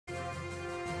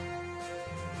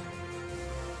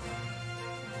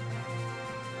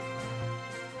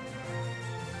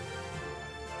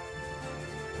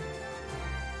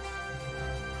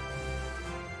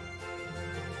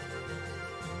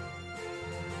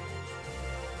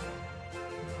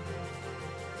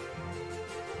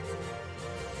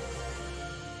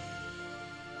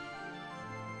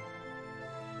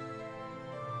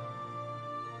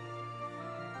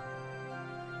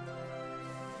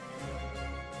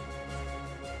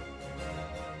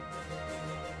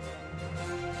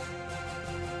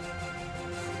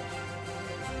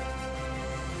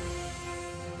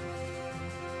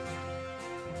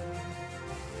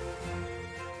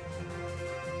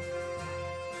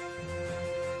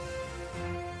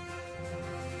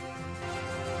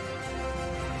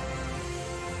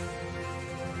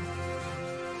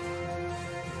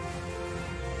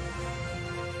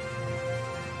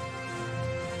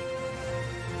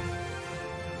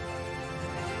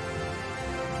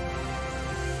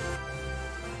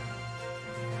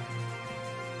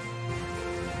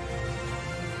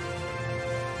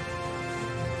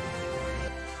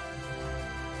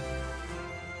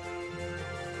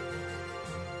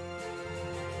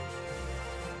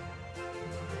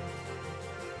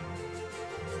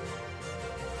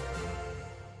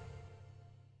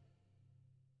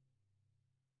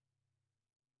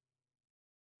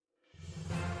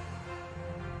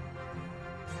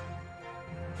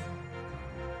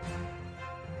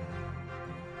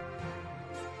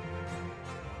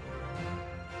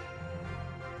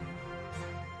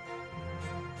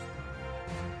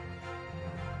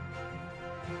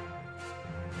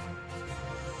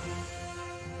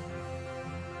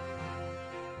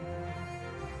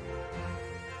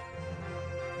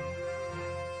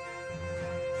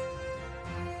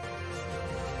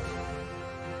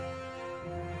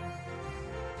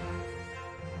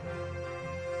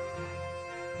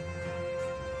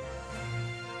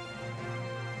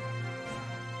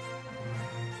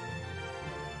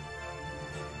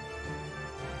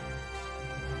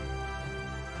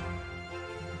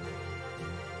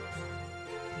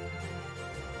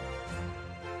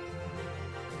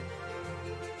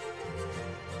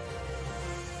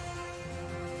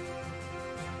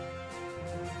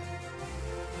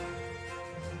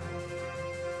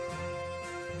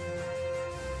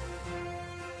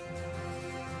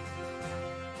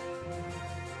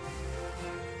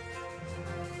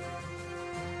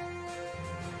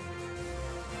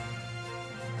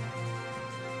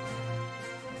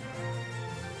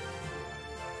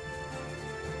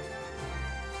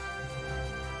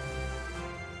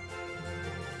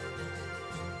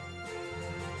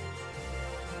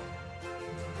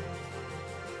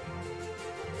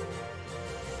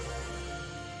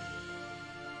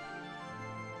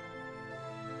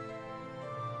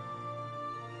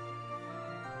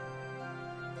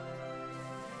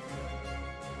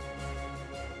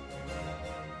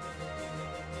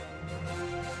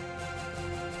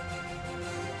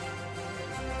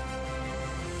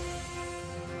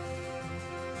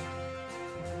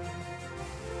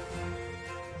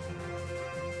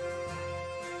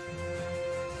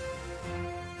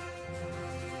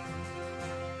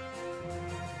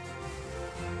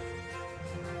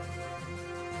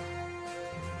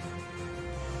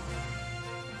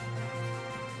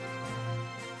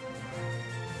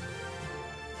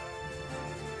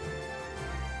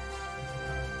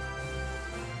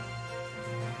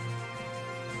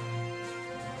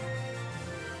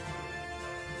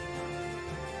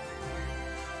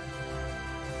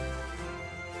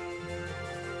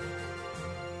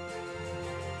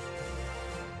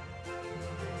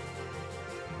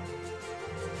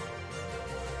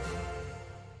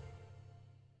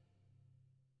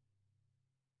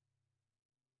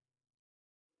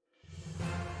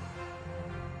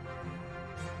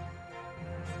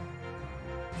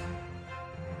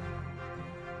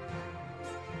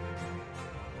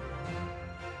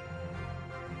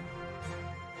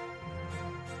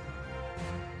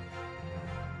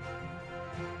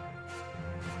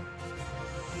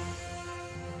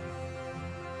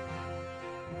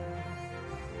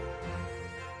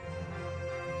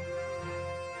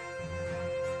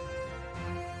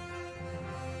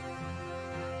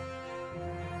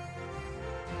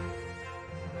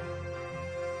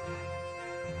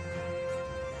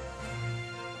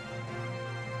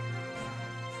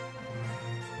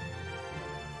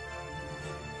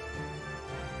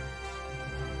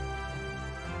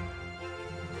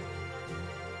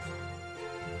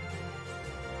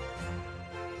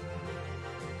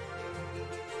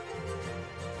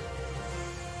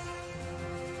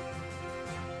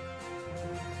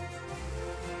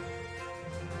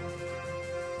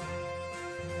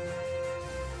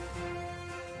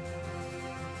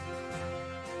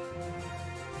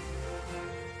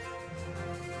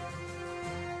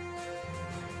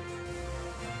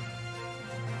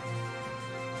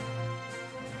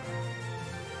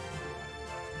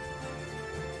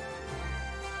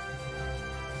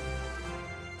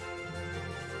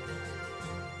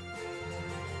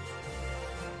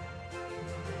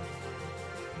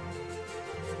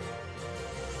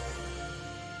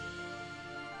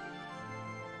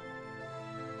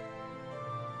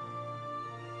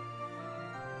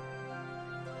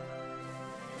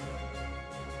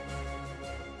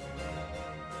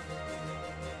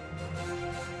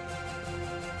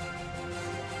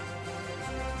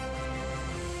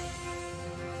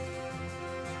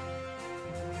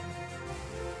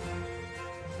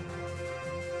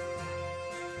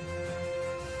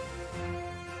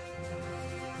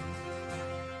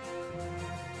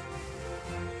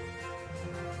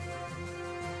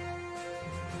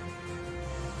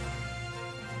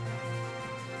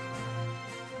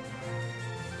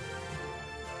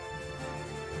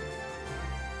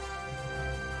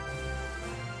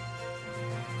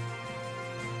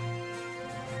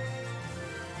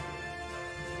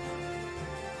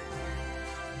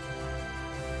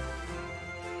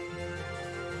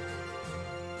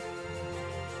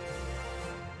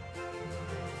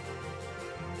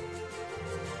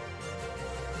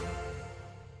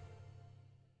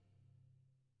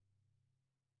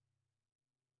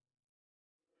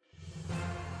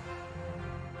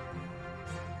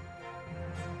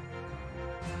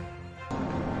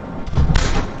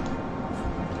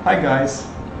Hi guys!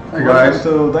 Hi Welcome guys!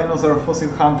 to Dinosaur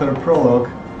Fossil Hunter Prologue.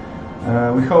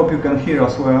 We hope you can hear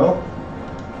us well.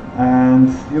 And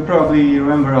you probably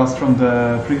remember us from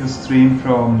the previous stream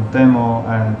from demo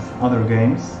and other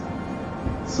games.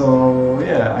 So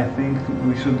yeah, I think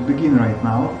we should begin right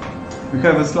now. We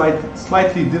have a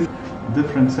slightly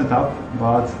different setup,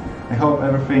 but I hope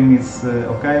everything is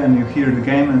okay and you hear the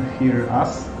game and hear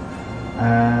us.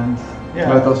 And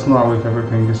yeah. Let us know if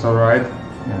everything is alright.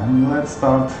 Yeah, and let's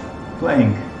start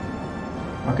playing.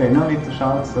 Okay, no need to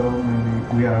shout, so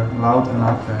maybe we are loud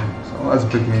enough. Okay, so let's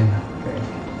begin. Okay.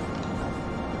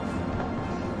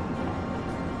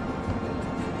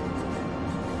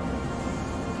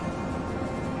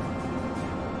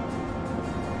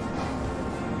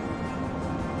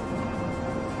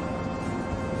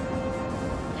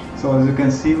 So as you can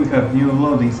see, we have new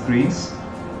loading screens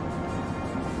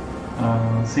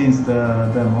since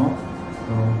the demo.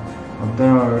 But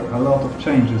there are a lot of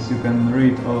changes. You can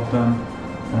read all of them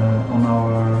on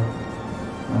our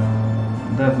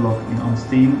devlog on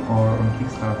Steam or on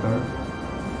Kickstarter.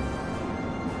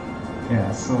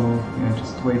 Yeah, so yeah,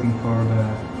 just waiting for the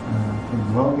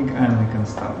loading and we can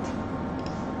start.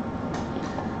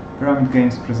 Pyramid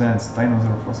Games presents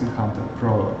Dinosaur Fossil Hunter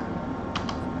Prologue.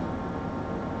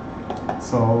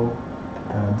 So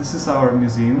this is our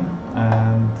museum,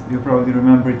 and you probably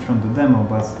remember it from the demo,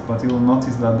 but you will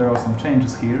notice that there are some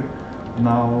changes here.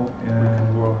 Now We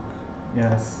can walk.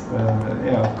 yes,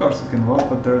 yeah, of course you can walk,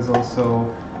 but there's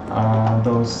also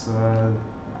those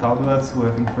tablets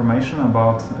with information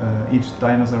about each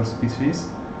dinosaur species,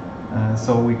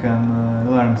 so we can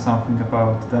learn something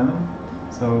about them.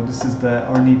 So this is the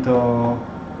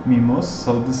Ornithomimus,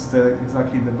 so this is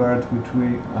exactly the bird which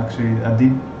we actually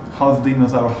half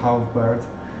dinosaur, half bird,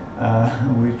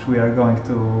 which we are going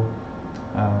to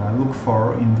look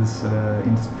for in this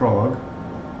prologue.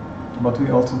 But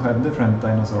we also have different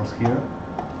dinosaurs here.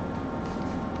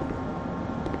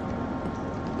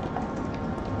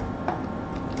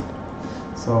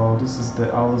 So this is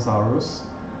the Allosaurus,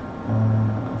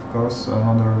 of course,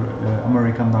 another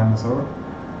American dinosaur.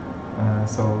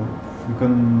 So you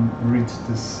can read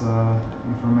this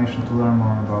information to learn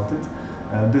more about it.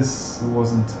 This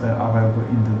wasn't available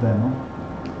in the demo,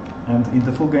 and in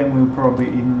the full game we'll probably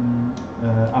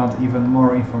add even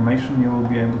more information. You will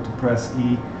be able to press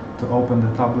E to open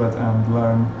the tablet and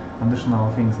learn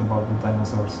additional things about the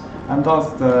dinosaurs. And that's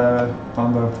the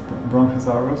standard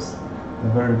Bronchosaurus, the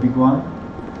very big one.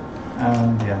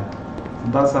 And yeah,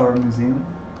 so that's our museum.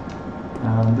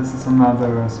 And this is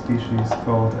another species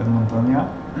called Edmontonia.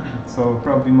 So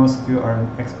probably most of you are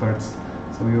experts,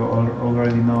 so you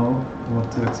already know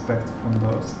what to expect from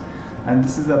those. And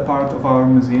this is a part of our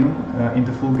museum. In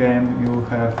the full game you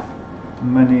have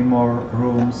many more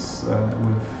rooms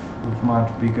with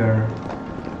much bigger,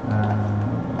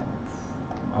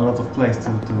 a lot of place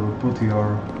to put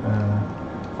your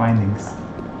findings.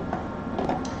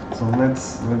 So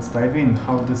let's dive in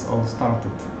how this all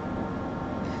started.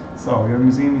 So your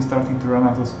museum is starting to run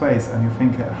out of space and you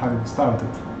think how it started.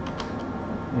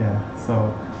 Yeah,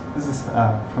 so this is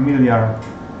a familiar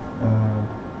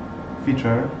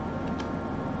feature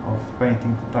of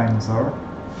painting the dinosaur.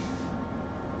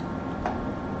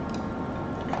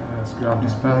 Let's grab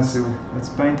this pencil. Let's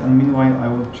paint, and meanwhile I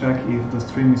will check if the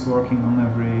stream is working on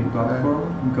every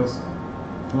platform, because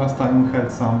last time we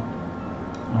had some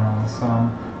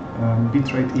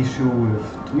bitrate issue with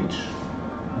Twitch,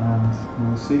 and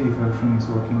we'll see if everything is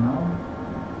working now.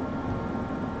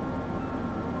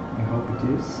 I hope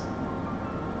it is.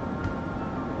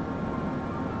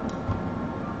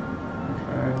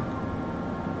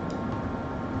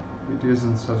 It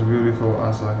isn't such beautiful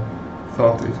as I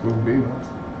thought it would be, but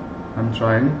I'm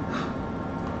trying.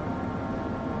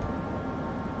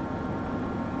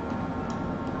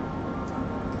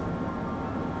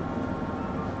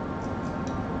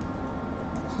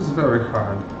 This is very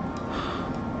hard.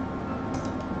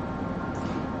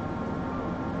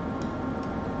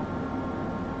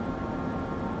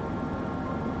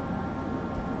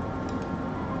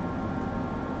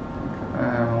 Okay,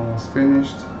 I'm almost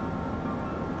finished.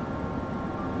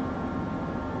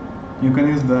 You can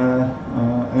use the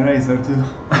eraser to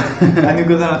and you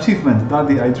got an achievement.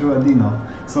 Daddy, I drew a dino.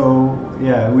 So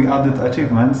yeah, we added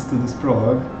achievements to this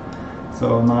prologue.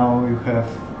 So now you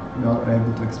are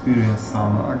able to experience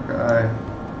some. Okay.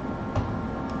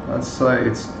 Let's say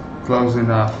it's close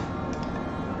enough.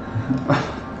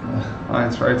 I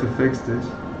try to fix this.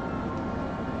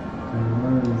 Okay,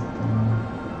 where is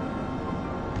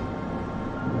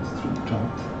the street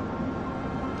chart?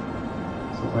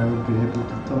 So I will be able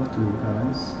to talk to you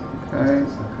guys. Okay.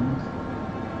 Just a second.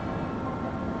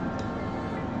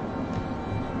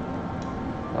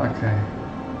 Okay,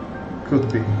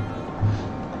 could be.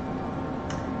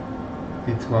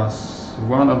 It was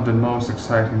one of the most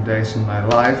exciting days in my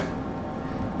life.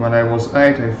 When I was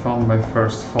 8, I found my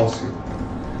first fossil.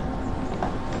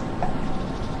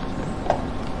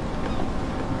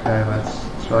 Okay, let's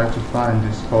try to find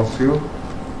this fossil.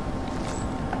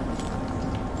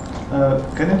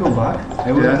 Can you go back?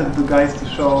 I wanted the guys to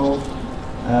show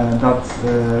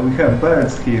that we have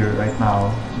birds here right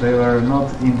now. They were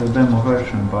not in the demo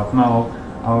version, but now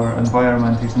our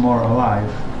environment is more alive.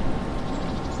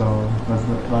 So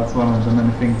that's one of the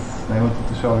many things I wanted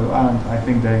to show you, and I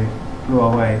think they flew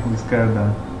away. We scared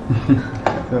them.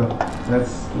 So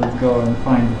let's go and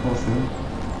find the fossil.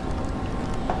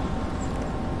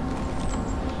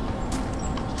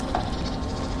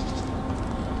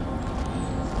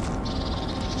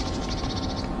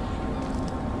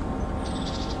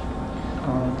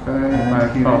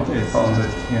 Okay, found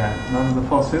it. Yeah, that's the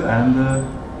fossil, and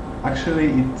actually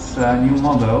it's a new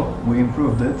model. We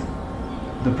improved it.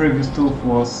 The previous tooth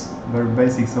was very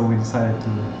basic, so we decided to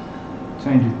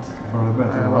change it for a better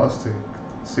one. I lost it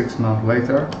 6 months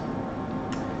later.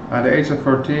 At the age of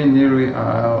 14, nearly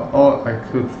all I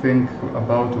could think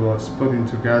about was putting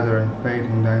together and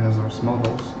painting dinosaurs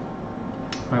models.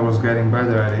 I was getting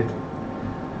better at it.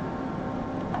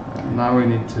 Now we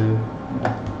need to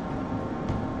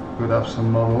put up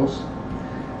some models.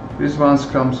 This one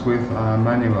comes with a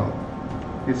manual.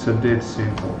 It's a bit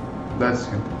simple. That's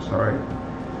simple, sorry.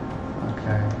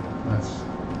 Okay, let's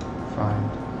find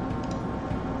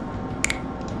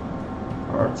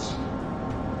parts.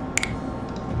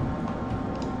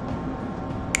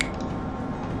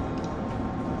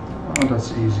 Oh,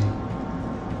 that's easy.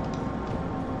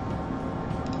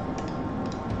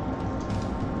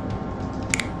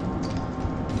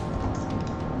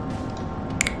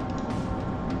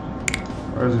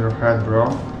 Where's your head, bro?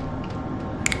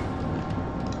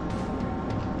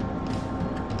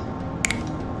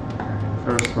 Okay, the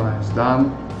first one is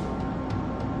done.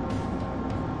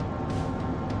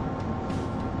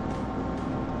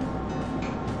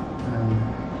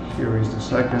 And here is the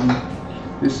second.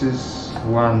 This is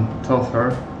one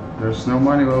tougher. There's no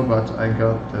manual, but I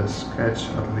got the sketch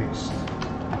at least.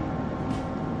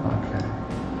 Okay.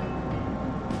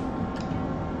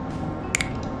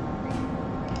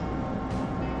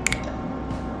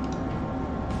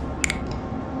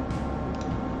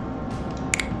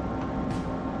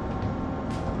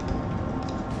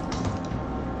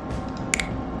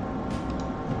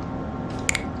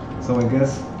 So I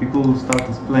guess people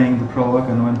started playing the Prologue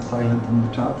and went silent in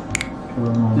the chat for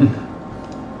a moment.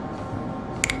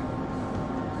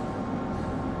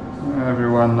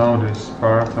 Everyone knows this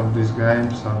part of this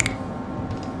game, so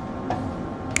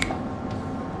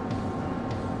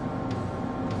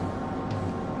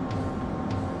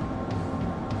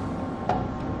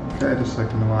okay, the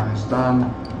second one is done,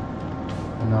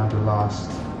 and now the last.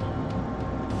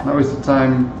 Now is the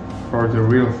time for the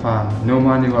real fun. No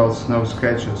manuals, no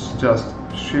sketches, just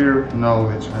sheer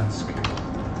knowledge and skill.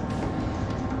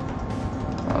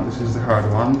 Now this is the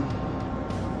hard one.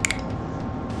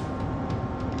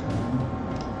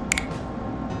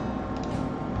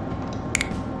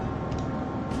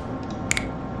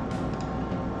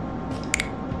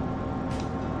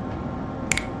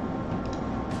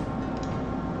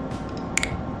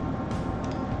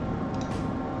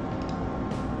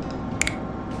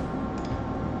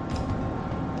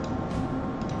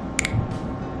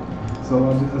 So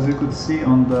as you could see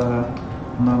on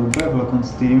our devlog on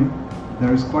Steam,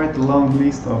 there is quite a long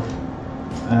list of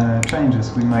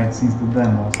changes we made since the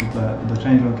demo, so the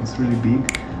changelog is really big.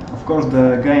 Of course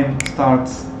the game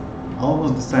starts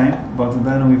almost the same, but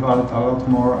then we've added a lot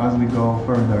more as we go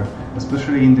further,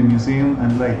 especially in the museum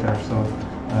and later, so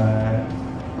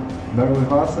bear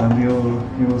with us and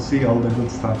you will see all the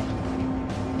good stuff.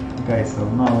 Okay, so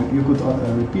now you could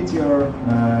repeat your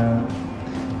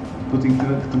putting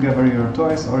together your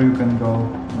toys, or you can go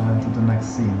to the next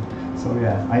scene. So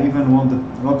yeah, I even won the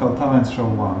local talent show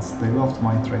once. They loved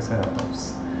my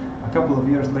Triceratops. A couple of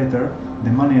years later, the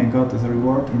money I got as a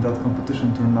reward in that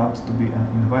competition turned out to be an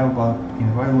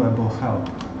invaluable help.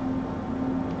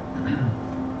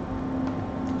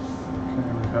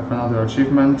 Okay, we have another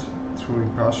achievement, truly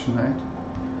passionate.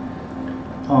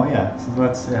 Oh yeah, so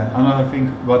that's another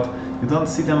thing, but you don't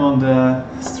see them on the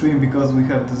stream because we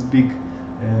have this big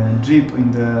jeep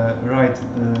in the right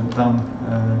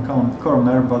down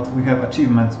corner, but we have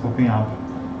achievements popping up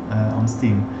on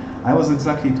Steam. I was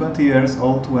exactly 20 years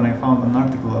old when I found an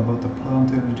article about a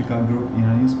paleontological group in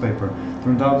a newspaper.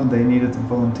 Turned out they needed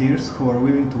volunteers who were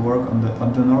willing to work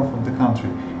at the north of the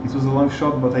country. It was a long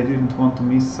shot, but I didn't want to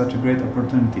miss such a great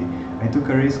opportunity. I took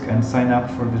a risk and signed up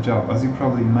for the job. As you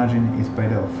probably imagine, it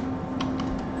paid off.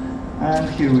 And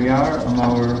here we are on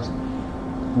our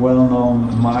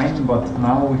well-known mine, but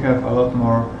now we have a lot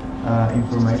more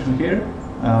information here.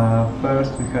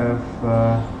 First we have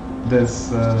this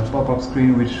pop-up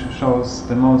screen which shows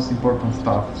the most important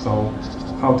stuff. So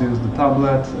how to use the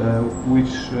tablet,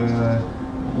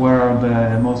 where are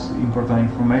the most important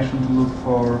information to look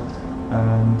for,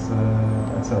 and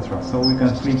etc. So we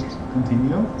can click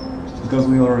continue because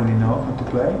we already know how to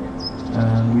play,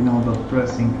 and we know that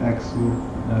pressing X will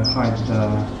hide the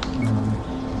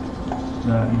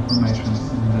information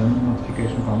in the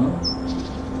notification panel.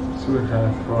 So we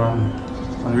have one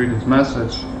unread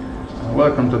message.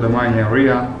 Welcome to the mining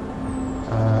area.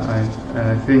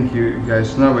 I think you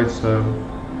guys know it, so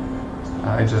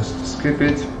I just skip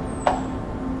it.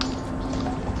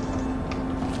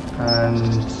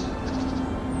 And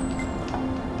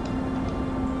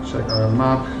check our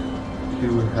map.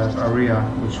 Here we have area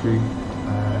which we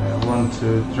want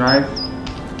to drive.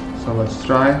 So let's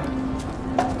try.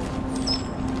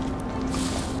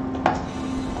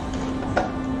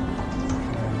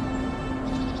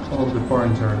 Hold the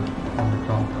pointer on the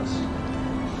compass.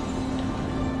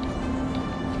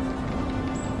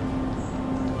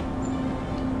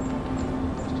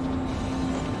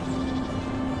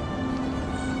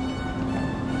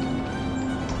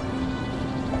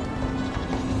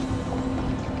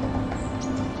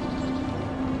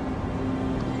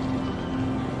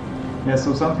 Yeah,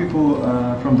 so some people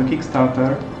from the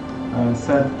Kickstarter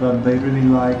said that they really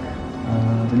like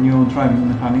the new driving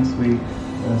mechanics. We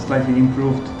slightly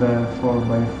improved the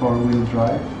 4x4 wheel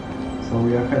drive, so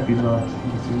we are happy that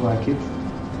you like it.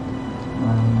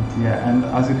 And yeah, and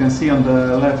as you can see on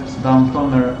the left down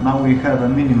corner, now we have a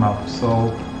minimap,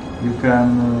 so you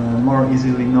can more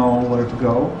easily know where to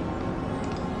go.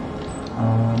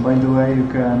 By the way, you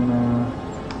can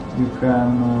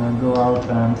go out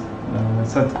and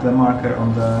set the marker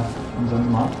on the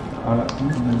map.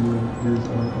 Maybe we did it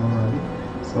already.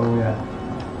 So yeah,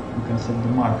 you can set the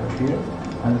marker here.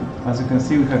 And as you can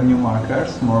see, we have new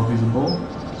markers, more visible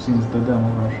since the demo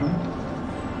version.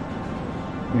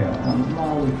 Yeah, and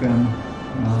now we can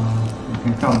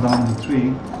count down the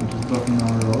tree which is blocking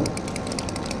our road.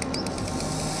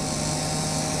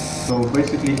 So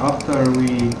basically, after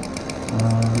we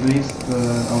released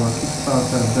our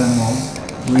Kickstarter demo,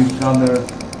 we've gathered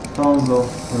tons of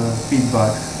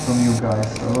feedback from you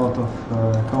guys, a lot of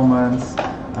comments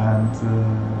and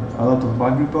a lot of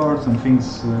bug reports and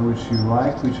things which you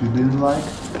liked, which you didn't like,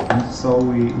 and so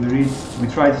we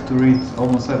tried to read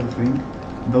almost everything.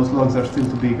 Those logs are still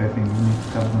too big, I think. We need to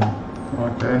cut them.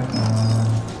 Okay.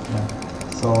 Yeah.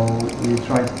 So we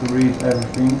tried to read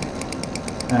everything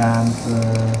and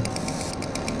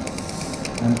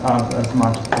add as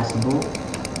much as possible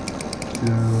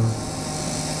to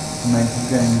make the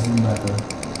game even better.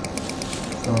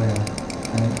 So yeah,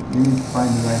 and you need to find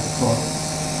the right spot.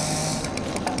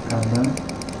 Cut them.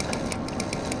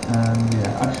 And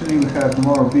yeah, actually we have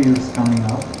more builds coming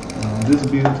up. This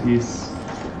build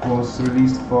was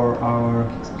released for our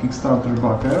Kickstarter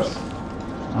backers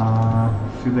a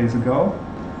few days ago,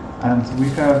 and we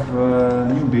have a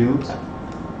new build.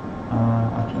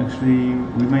 Actually,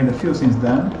 we made a few since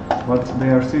then, but they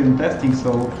are still in testing,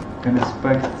 so you can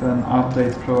expect an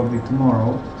update probably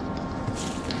tomorrow.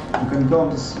 You can go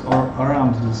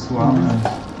around this one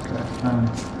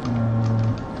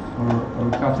or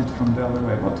cut it from the other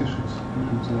way, but you should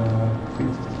fit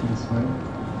it this way.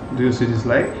 Do you see this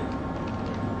lake?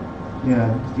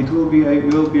 Yeah, you will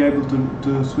be able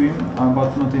to swim,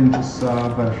 but not in this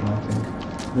version, I think.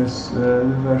 This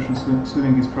version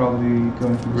swimming is probably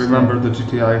going to be Remember the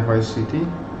GTI Vice City?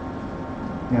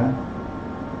 Yeah.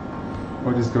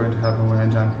 What is going to happen when I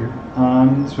jump here?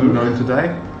 Sure. I'm going to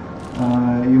die?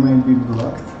 You may be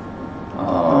blocked.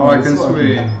 Oh, I can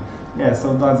swim. Yeah,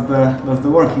 so that's the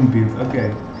working build.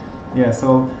 Okay. Yeah,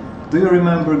 so do you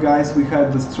remember, guys, we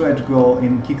had the stretch goal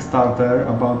in Kickstarter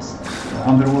about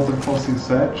underwater fossil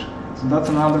search? So that's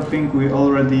another thing we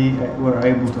already were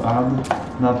able to add.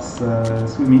 That's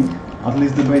swimming. At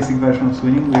least the basic version of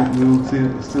swimming. We will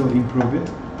still improve it.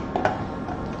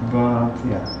 But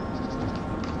yeah,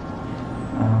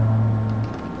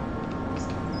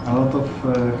 a lot of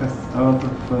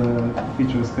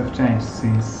features have changed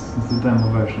since the demo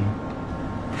version.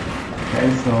 Okay,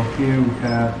 so here we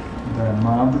have the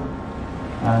mud,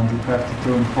 and you have to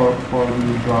turn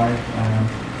 4-wheel drive and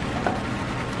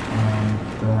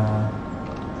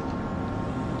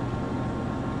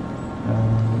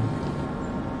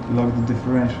lock the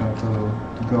differential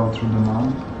to go through the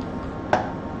mount.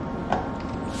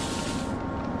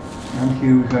 And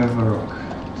here we have a rock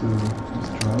to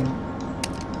destroy.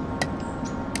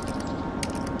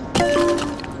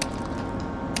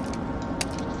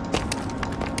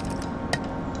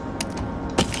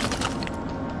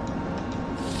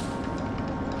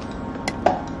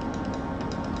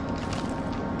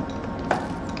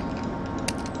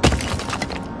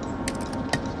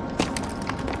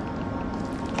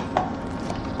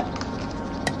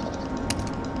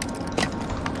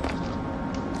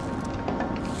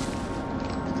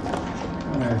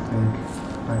 I think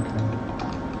I can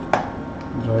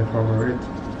drive over it.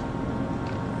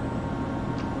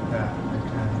 Yeah, I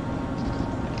can.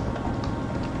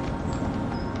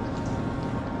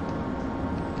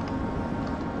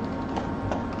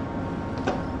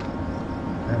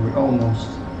 And we almost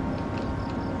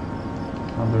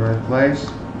on the right place.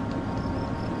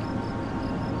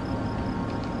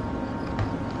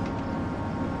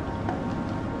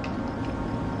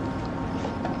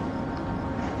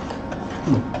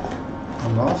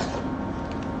 I'm lost.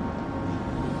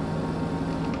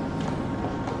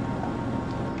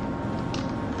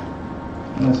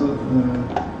 Yeah, so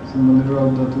somebody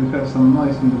wrote that we have some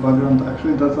noise in the background.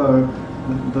 Actually, that's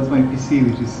my PC,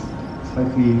 which is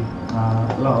slightly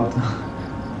loud.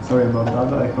 Sorry about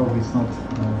that. I hope it's not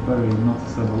very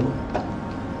noticeable.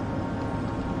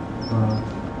 But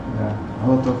yeah, a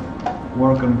lot of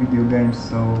work on video games,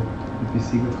 so the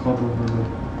PC got hot over the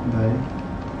day.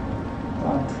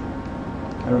 But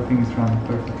everything is running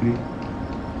perfectly.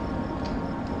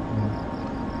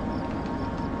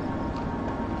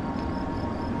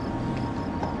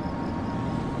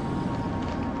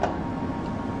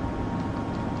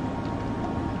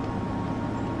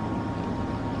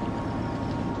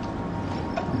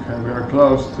 Okay, we are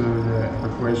close to the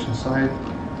evacuation site.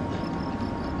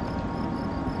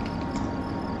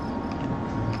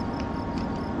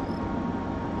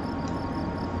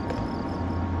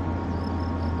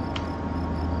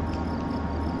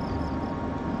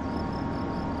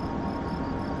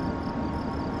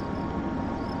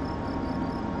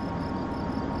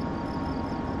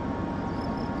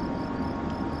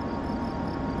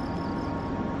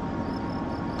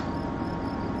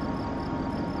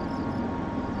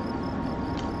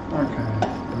 Okay,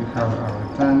 we have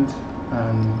our tent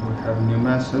and we have a new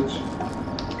message.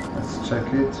 Let's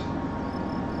check it.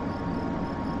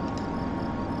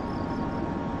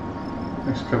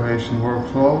 Excavation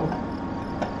workflow.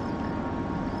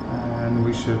 And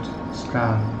we should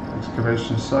scan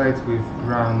excavation site with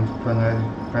ground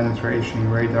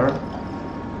penetration radar.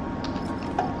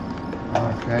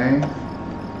 Okay.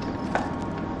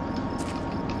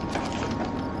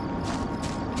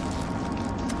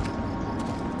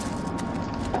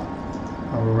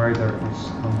 Our radar is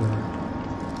number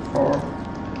 4.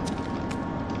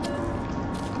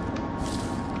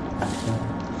 Okay.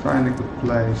 Find a good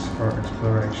place for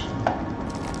exploration.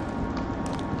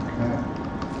 Okay.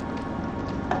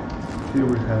 Here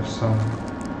we have some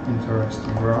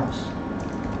interesting rocks.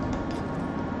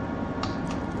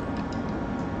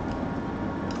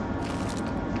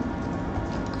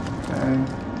 Okay.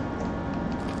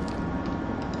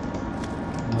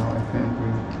 Now I think we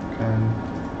can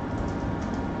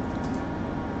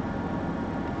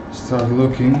start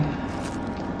looking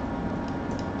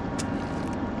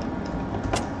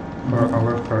for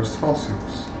our first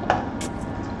fossils.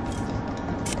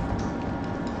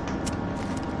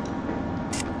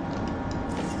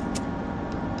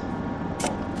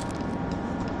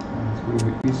 And it will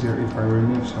be easier if I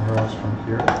remove some rocks from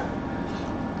here.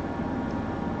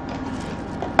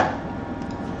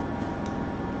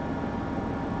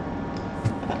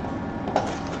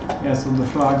 Yeah, so the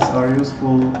flags are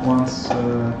useful once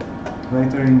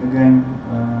later in the game,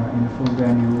 in the full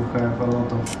game, you will have a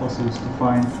lot of fossils to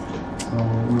find. So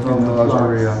without In the the large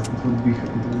flags, area. it would be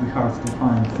hard to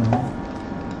find them.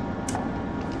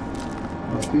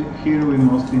 But here we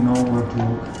mostly know where to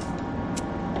look.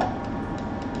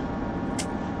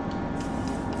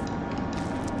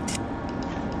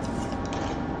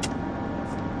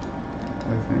 I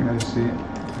think I see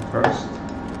the first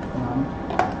one.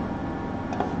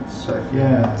 Let's check.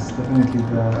 Yeah, it's definitely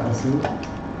the fossil.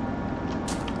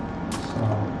 So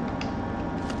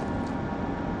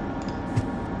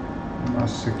we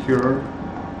must secure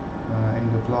in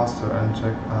the plaster and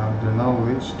check out the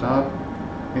knowledge tab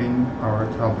in our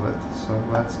tablet. So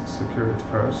let's secure it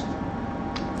first.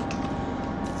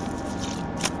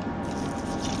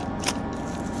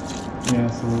 Yeah,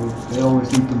 so they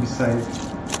always need to be saved.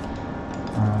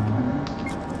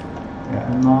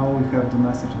 And now we have the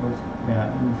message about,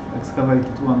 yeah, we've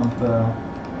excavated one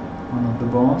of the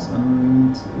bones,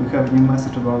 and we have a new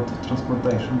message about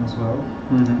transportation as well.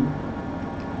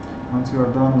 Once you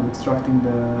are done with extracting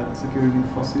the security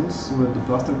fossils with the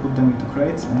plaster, put them into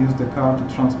crates and use the car to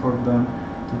transport them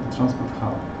to the transport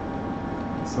hub.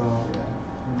 So yeah,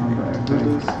 remember to do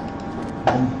this.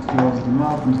 And close the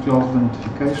map and close the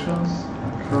notifications.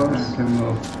 Okay, I can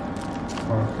move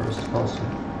our first fossil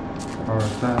to our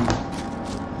tent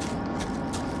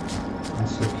and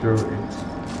secure it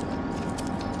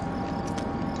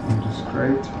in this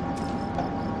crate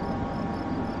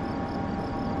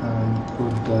and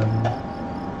put them.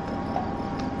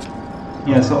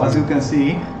 Yeah, so as you can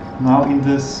see, now in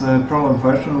this Prologue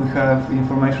version we have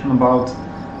information about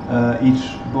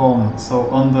each bone. So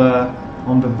on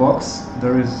the box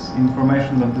there is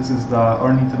information that this is the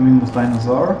Ornithomimus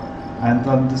dinosaur and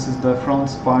that this is the front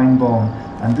spine bone.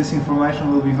 And this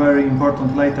information will be very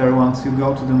important later once you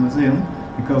go to the museum,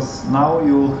 because now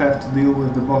you will have to deal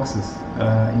with the boxes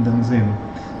in the museum.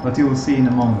 But you will see in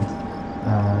a moment.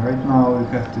 Right now we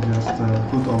have to just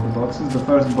put all the boxes. The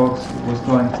first box was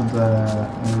going to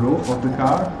the roof of the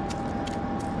car,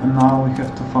 and now we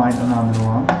have to find another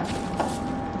one.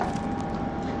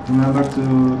 Remember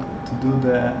to do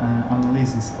the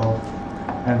analysis of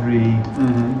every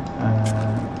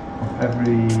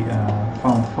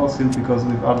found fossil, because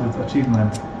we've added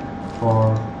achievement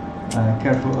for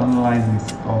careful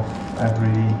analysis of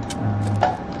every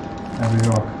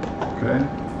rock. Okay.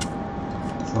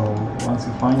 So once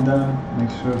you find them, make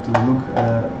sure to look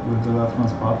with the left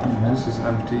mouse button. Yeah. This is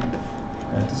empty.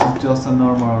 This is just a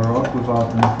normal rock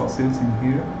without any fossils in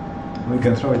here. We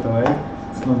can throw it away.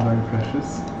 It's not very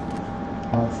precious.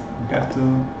 But we have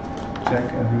to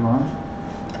check everyone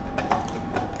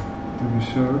to be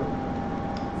sure.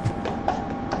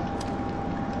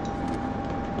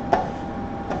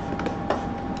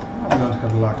 I don't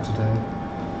have luck today.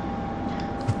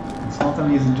 It's not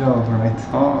an easy job, right?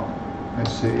 Oh, I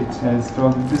see it. Yeah, it's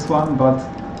probably this one, but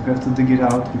you have to dig it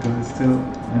out because it's still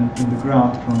in the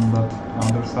ground from that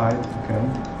other side. Okay.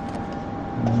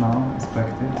 And now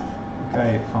inspect it.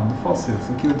 Okay, found the fossil.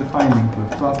 Secure the finding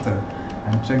with plaster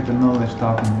and check the knowledge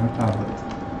tab on your tablet.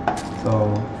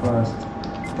 So first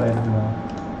take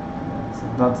so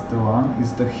that's the one.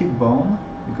 It's the hip bone,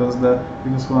 because the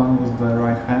previous one was the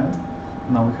right hand.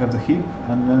 Now we have the hip,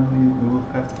 and then we will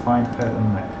have to find head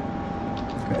and neck.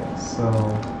 Okay, so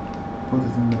put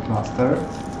it in the plaster.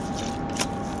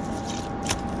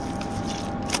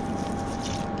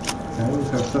 Okay, we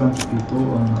have 70 people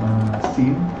on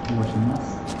Steam watching us.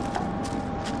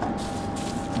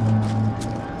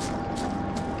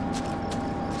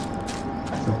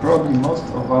 So probably most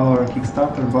of our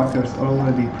Kickstarter backers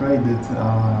already prayed it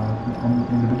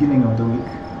in the beginning of the week.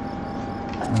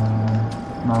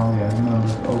 Now, yeah, remember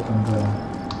to open the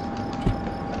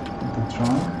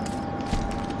trunk.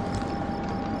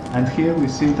 And here we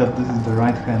see that this is the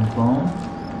right hand bone.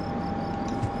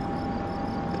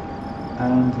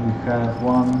 And we have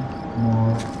one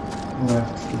more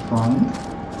left to find.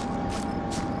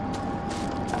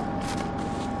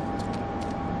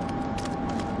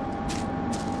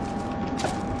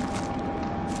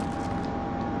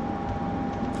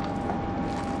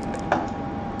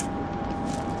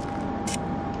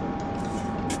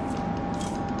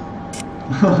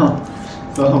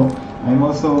 So I'm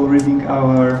also reading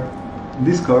our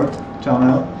Discord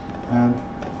channel, and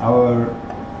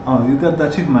you got the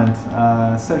achievement,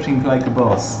 searching like a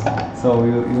boss. So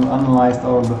you analyzed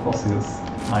all the fossils.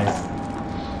 Nice.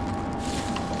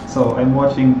 So I'm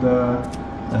watching the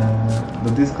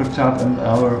Discord chat, and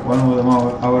one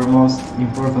of our most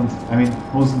important,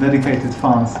 most dedicated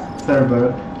fans,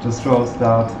 Cerber, just wrote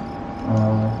that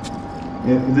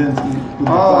you didn't put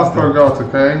the I forgot.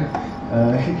 Okay.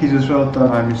 He just wrote that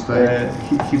my mistake.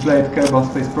 He played Kerbal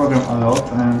Space Program a lot,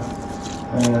 and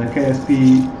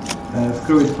KSP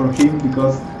screwed it for him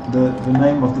because the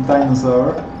name of the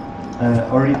dinosaur,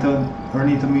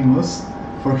 Ornithomimus,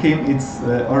 for him it's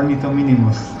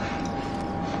Ornithominimus.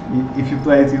 If you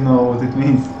play it, you know what it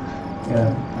means.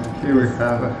 Yeah. And here we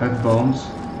have a head bones.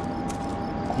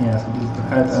 Yeah, so this is the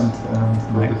head and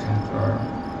neck. Put it into our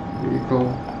vehicle.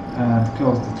 And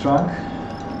close the trunk.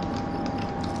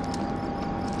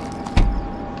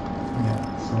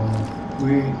 So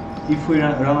if we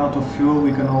run out of fuel,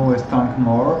 we can always tank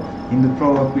more. In the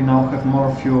Prologue, we now have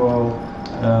more fuel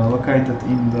located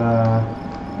in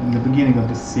the beginning of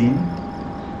the scene.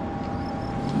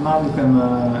 Now you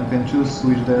can choose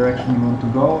which direction you want to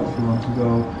go. If you want to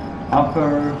go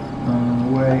upper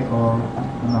way or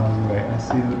another way. I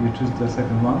see you choose the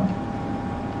second one.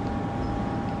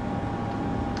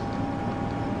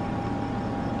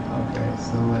 Okay,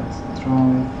 so let's try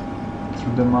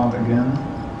through the mud again.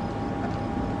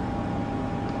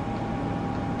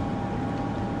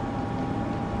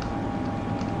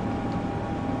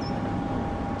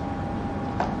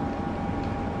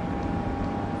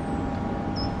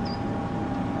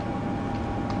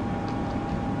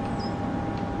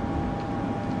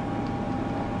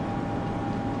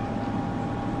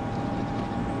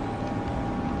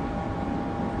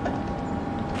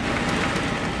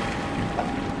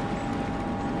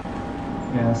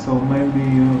 Yeah, so maybe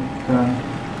you can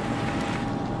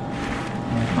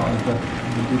how is that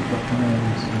the different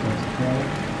canals in that card.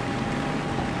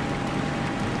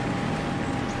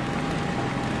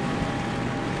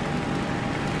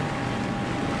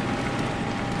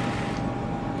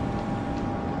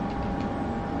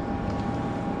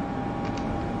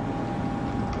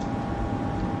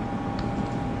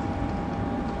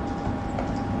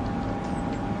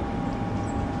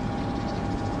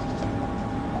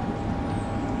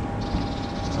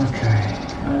 Okay,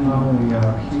 and now we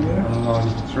are here. Unload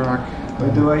the truck. By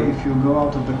the way, if you go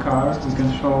out of the car, we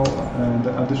can show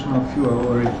the additional fuel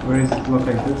where is it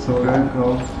located. So Okay. we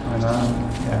go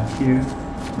yeah, here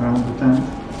around the tent.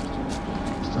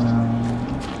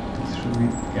 It should be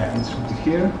it should be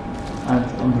here, and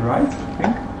on the right, I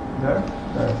think there.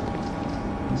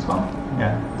 This one,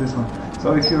 yeah, this one.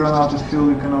 So if you run out of fuel,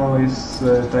 you can always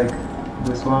take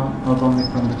this one, not only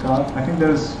from the car. I think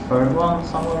there's third one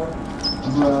somewhere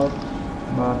as well,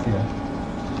 but yeah.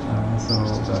 So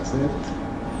that's it.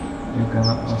 You can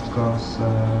of course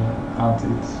add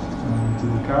it to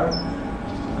the car,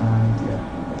 and yeah,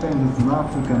 I think that's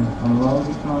enough. We can unload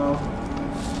it now.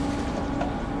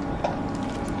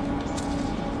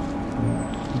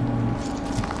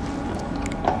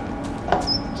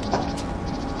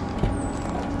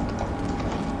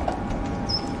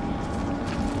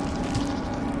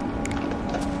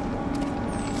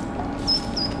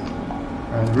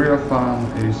 And real fun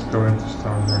is going to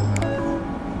start right now.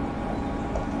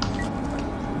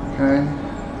 Okay,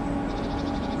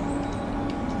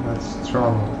 let's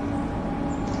travel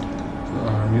to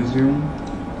our museum,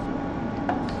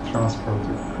 transport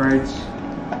the crates,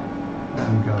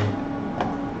 and go.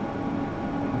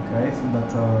 Okay, so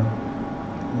that's our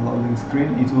loading screen.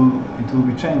 It will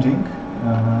be changing.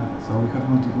 So we have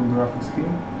multiple graphics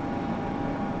here.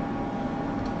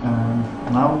 And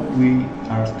now we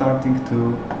are starting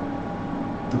to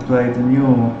play the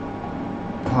new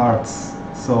parts.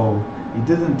 So it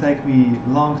didn't take me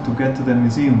long to get to the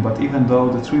museum, but even though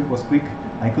the trip was quick,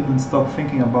 I couldn't stop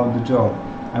thinking about the job.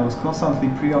 I was constantly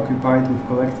preoccupied with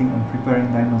collecting and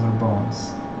preparing dinosaur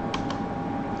bones.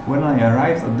 When I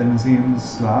arrived at the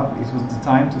museum's lab, it was the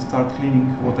time to start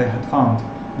cleaning what I had found.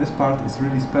 This part is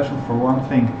really special for one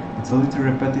thing. It's a little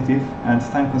repetitive and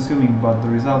time-consuming, but the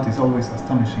result is always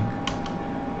astonishing.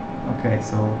 Okay,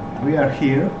 so we are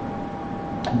here,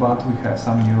 but we have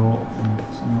some new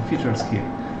features here.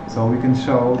 So we can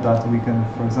show that we can,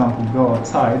 for example, go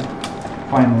outside.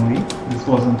 Finally, this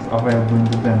wasn't available in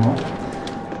the demo.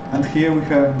 And here we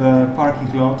have the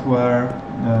parking lot where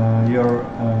your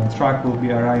truck will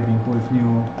be arriving with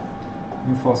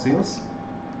new fossils.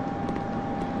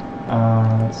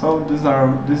 So these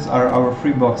are our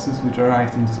 3 boxes which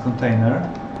arrived in this container.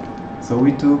 So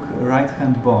we took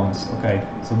right-hand bones. Okay,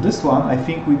 so this one I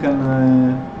think we can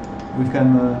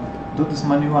do this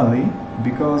manually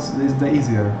because it's the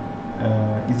easier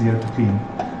to clean.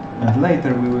 And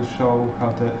later we will show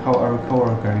how our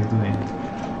coworker is doing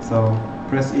it. So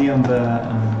press E on the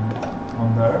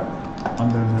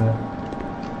under the.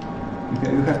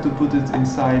 You have to put it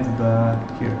inside the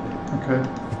here. Okay.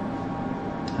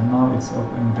 And now it's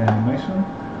opening the animation.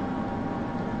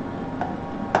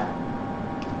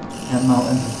 And now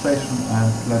enter station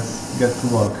and let's get to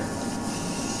work.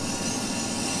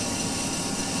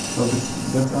 So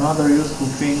that's another useful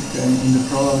thing in the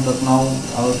Prologue, that now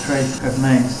our crates have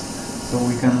names, so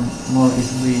we can more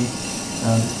easily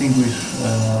distinguish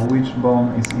which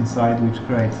bone is inside which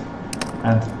crate.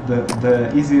 And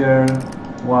the easier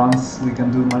ones we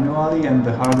can do manually, and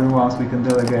the harder ones we can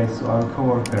delegate to our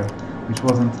coworker, which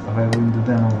wasn't available in the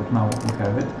demo, but now we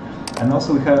have it. And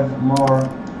also we have more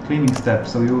cleaning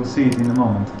steps, so you will see it in a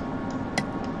moment.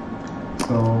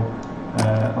 So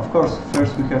of course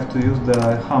first we have to use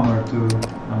the hammer to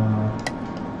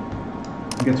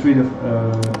get rid of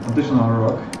additional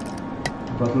rock,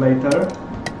 but later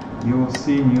you will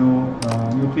see new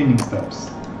cleaning steps.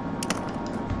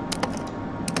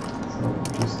 So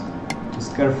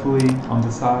just carefully on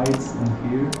the sides and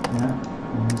here, yeah,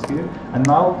 and here. And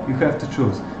now you have to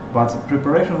choose. But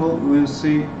preparation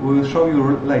we'll show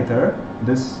you later.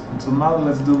 So now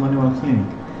let's do manual cleaning.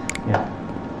 Yeah.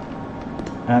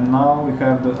 and now we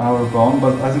have our bone.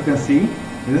 But as you can see,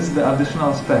 this is the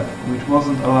additional step which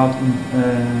wasn't allowed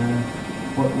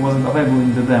wasn't available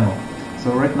in the demo. So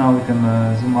right now we can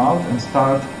zoom out and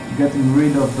start getting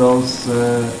rid of those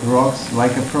rocks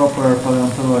like a proper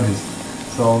paleontologist.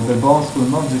 So the bones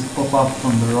will not just pop up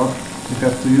from the rock. We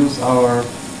have to use our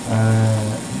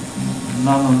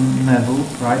nano needle,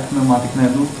 right, pneumatic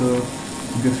needle, to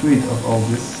get rid of all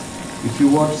this. If you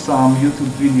watch some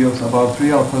YouTube videos about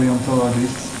real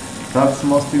paleontologists, that's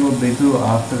mostly what they do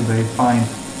after they find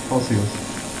fossils.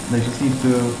 They just need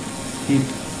to keep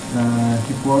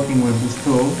working with this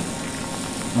tool.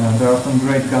 There are some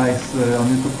great guys on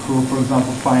YouTube who, for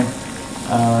example, find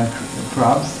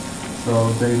crabs. So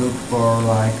they look for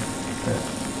like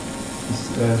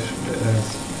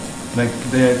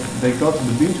they go to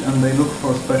the beach and they look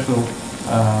for special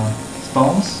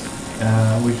stones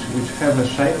which have a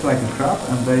shape like a crab,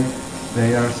 and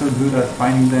they are so good at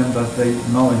finding them that they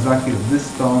know exactly that this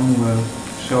stone will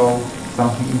show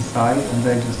something inside, and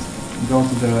they just go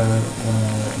to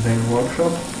their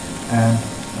workshop, and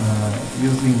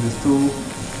using this tool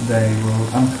they will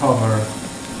uncover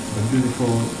the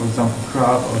beautiful, for example,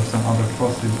 crab or some other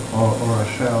fossil or a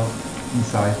shell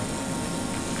inside.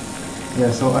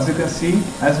 Yeah, so as you can see,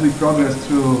 as we progress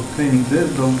through cleaning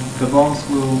this, the bones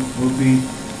will be,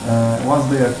 once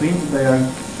they are cleaned, they are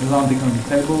landing on the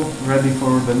table, ready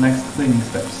for the next cleaning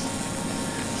steps.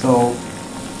 So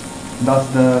that's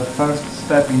the first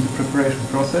step in the preparation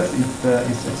process,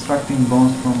 is extracting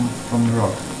bones from the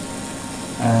rock.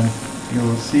 And you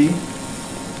will see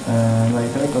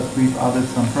later that we've added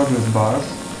some progress bars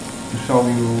to show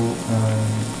you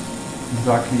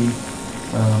exactly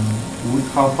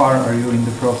how far are you in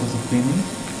the process of cleaning.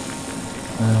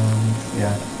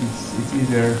 Yeah, it's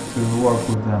easier to work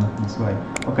with them this way.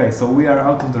 Okay, so we are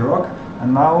out of the rock,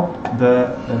 and now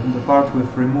the part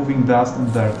with removing dust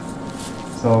and dirt.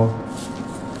 So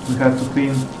we have to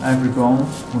clean every bone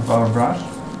with our brush.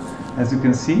 As you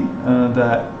can see,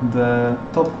 the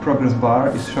top progress bar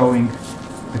is showing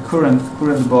the current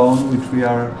bone which we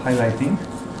are highlighting,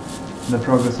 the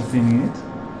progress of cleaning it.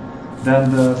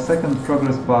 Then the second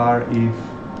progress bar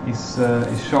is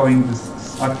showing this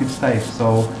active state,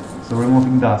 so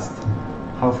removing dust,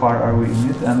 how far are we in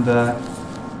it, and the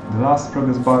last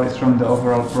progress bar is showing the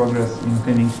overall progress in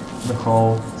cleaning the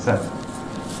whole set.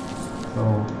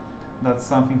 So that's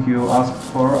something you asked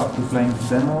for after playing the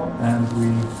demo, and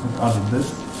we've added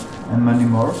this and many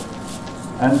more.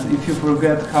 And if you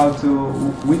forget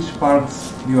which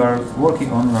parts you are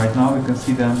working on right now, you can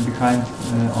see them behind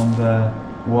on the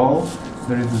wall.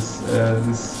 There is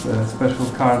this special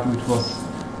card which was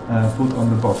put on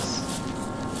the box,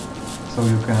 so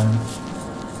you can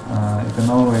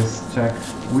always check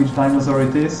which dinosaur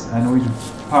it is and which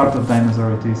part of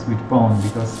dinosaur it is, which bone,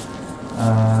 because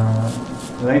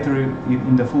later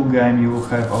in the full game you will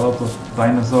have a lot of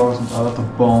dinosaurs and a lot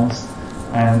of bones,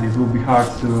 and it will be hard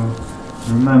to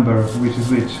remember which is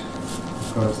which,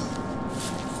 of course.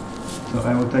 So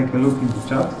I will take a look into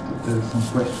chat if there are some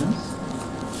questions.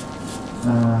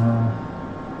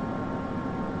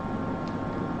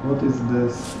 What is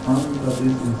this fun that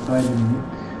is inside the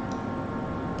nick?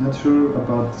 Not sure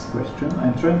about this question.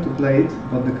 I'm trying to play it,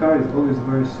 but the car is always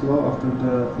very slow after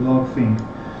the log thing.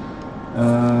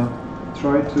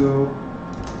 Try to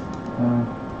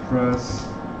press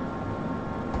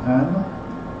N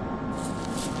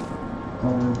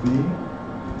or B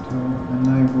to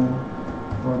enable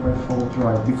 4x4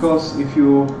 drive, because if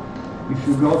you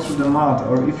go through the mud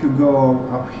or if you go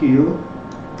uphill,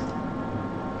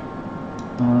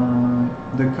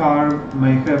 the car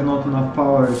may have not enough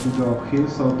power if you go uphill,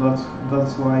 so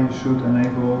that's why you should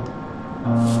enable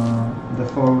the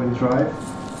 4-wheel drive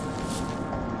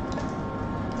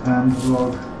and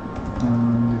log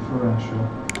differential.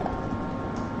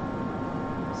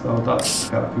 So that's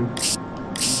help you.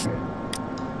 Okay.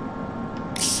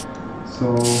 So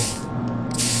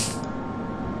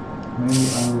maybe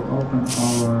I will open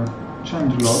our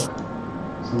changelog,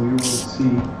 so you will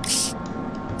see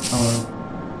our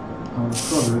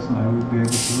progress, and I will be able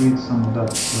to read some of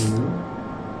that for you.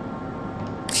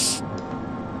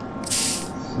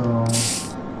 So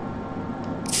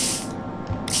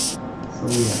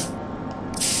yeah.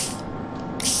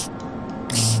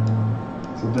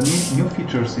 So the new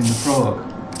features in the Prologue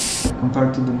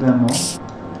compared to the demo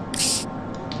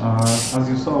are, as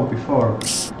you saw before,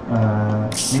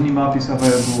 minimap is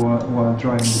available while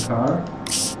driving the car.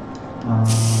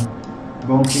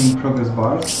 Bone cleaning progress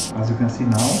bars, as you can see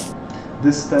now.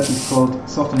 This step is called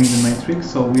softening the matrix,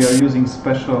 so we are using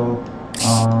special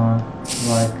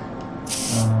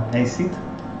acid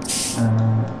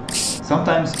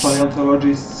Sometimes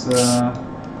paleontologists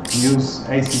use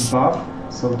acid bath,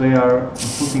 so they are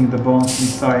putting the bones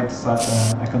inside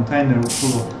a container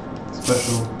full of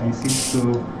special acids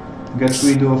to get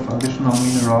rid of additional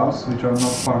minerals which are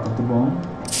not part of the bone.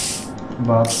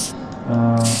 But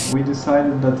we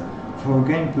decided that for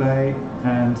gameplay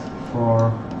and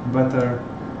for better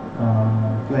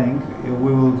playing,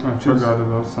 we will choose. I forgot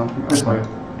about something. Okay.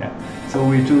 Yeah. So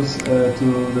we choose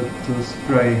to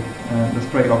spray the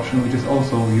spray option, which is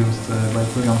also used by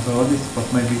paleontologists, but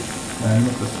maybe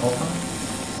not as often.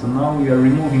 So now we are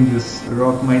removing this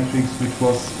rock matrix, which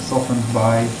was softened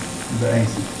by the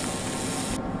acid.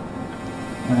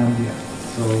 And yeah,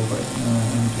 so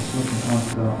I'm just looking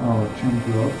at our change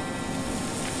log.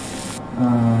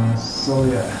 So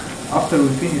yeah, after we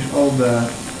finish all the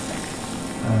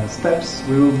steps,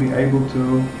 we will be able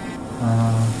to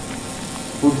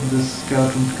put this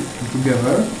skeleton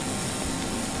together.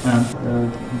 And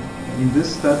in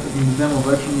this step, in the demo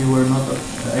version, you were not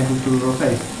able to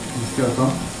rotate the skeleton,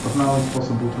 but now it's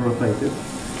possible to rotate it.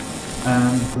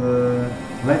 And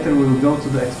later we will go to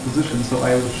the exposition, so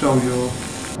I will show you,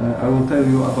 I will tell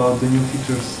you about the new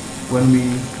features when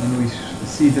we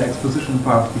see the exposition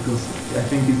part, because I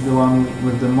think it's the one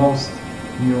with the most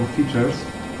new features.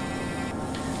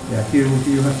 Yeah, here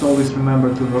you have to always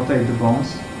remember to rotate the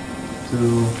bones to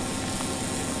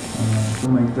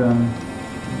make them,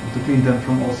 to clean them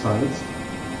from all sides.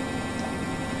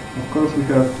 Of course, we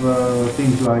have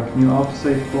things like new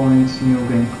autosave points, new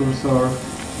game cursor,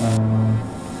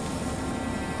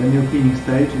 the new cleaning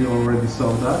stage. You already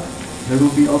saw that. There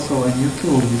will be also a new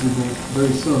tool visible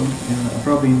very soon,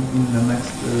 probably in the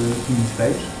next cleaning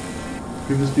stage.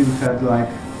 Previously we had like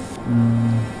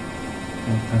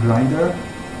a grinder,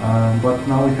 but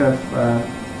now we have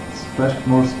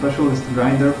more specialist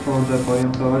grinder for the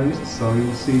paleontologists, so you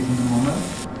will see it in a moment.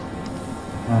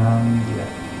 And yeah,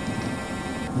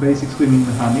 basic swimming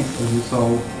mechanics, as you saw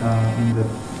in the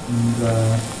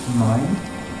mine.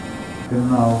 You can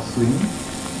now swim.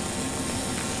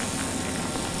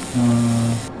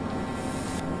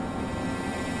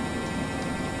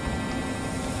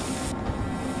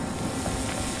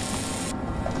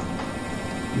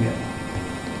 Yeah.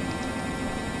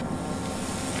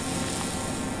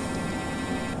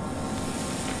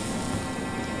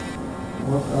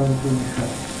 What else do we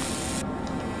have?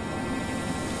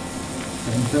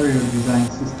 The interior design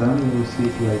system, you will see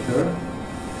it later.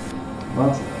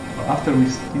 But after we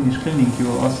finish cleaning, you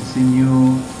will also see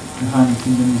new mechanics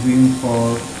in the museum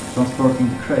for transporting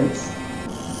crates.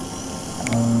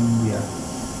 Yeah.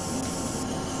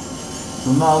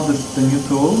 So now this is the new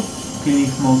tool,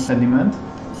 cleaning small sediment.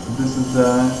 So this is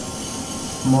the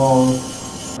small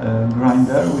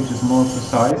grinder, which is more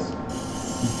precise.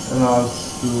 It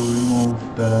allows to remove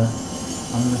the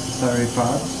unnecessary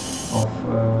parts of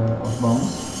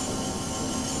bones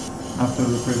after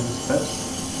the previous steps.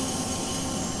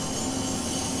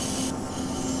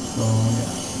 So yeah,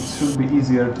 it should be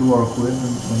easier to work with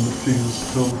than the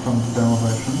previous tool from the demo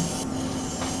version.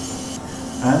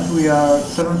 And we are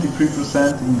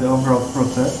 73% in the overall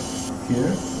process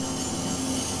here.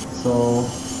 So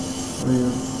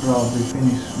we'll probably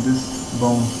finish this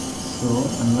bone soon,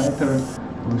 and later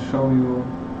we'll show you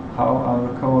how our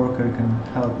coworker can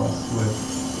help us with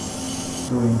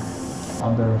doing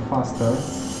other faster.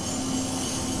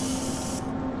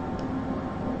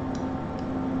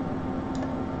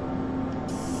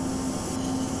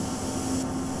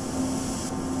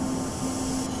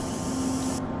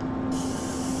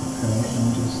 Okay, I'm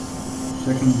just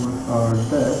checking with our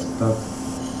devs that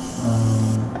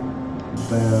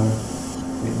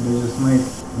they just made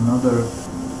another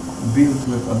build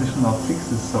with additional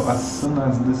fixes, so as soon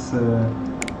as this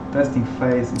testing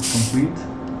phase is complete,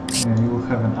 you will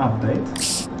have an update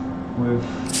with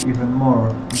even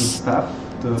more good stuff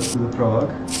to the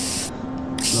prologue.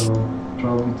 So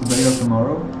probably today or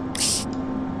tomorrow.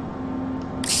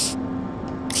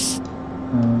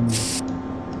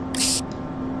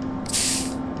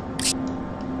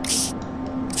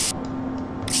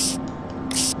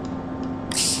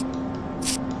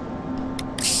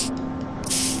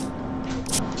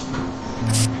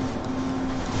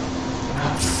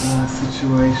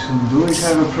 Situation. Do we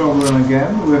have a problem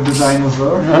again with the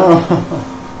dinosaur? No.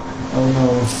 Oh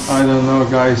no. I don't know,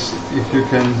 guys, if you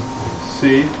can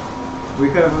see. We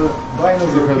have a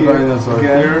dinosaur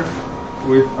here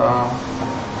with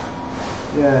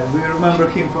yeah, do you remember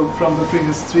him from the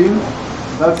previous stream?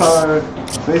 That's our,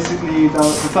 basically,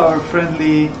 that's our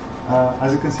friendly,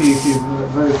 as you can see, he's a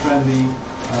very friendly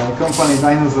company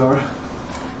dinosaur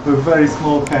with very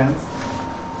small hands.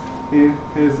 He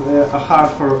has a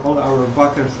heart for all our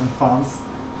backers and fans.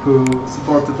 who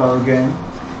supported our game,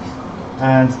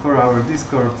 and for our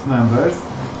Discord members.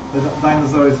 The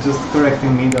Dinosaur is just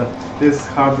correcting me that this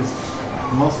harp is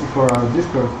mostly for our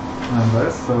Discord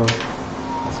members, so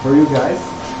it's for you guys.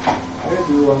 Okay,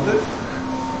 do you want it?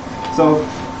 So,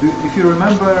 if you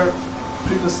remember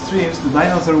previous streams, the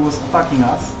Dinosaur was attacking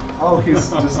us. Oh,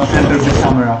 he's just entered the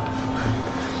camera.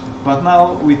 But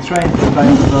now we trained the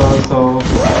Dinosaur, so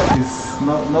he's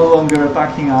no longer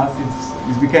attacking us.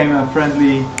 He's became a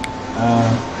friendly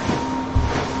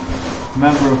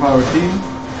member of our team.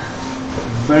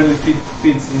 Barely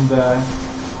fits in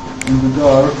the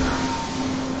door,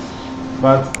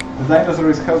 but the Dinosaur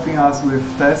is helping us with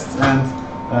tests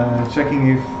and checking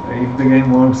if the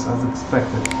game works as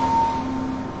expected.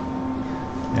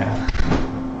 Yeah.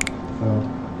 So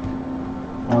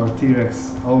our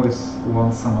T-Rex always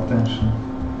wants some attention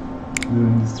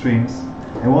during the streams.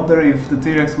 I wonder if the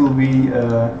T-Rex will be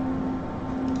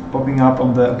popping up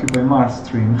on the Occupy Mars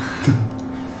stream.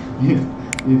 if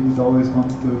it always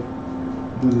wants to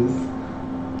do this.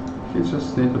 He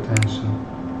just needs attention,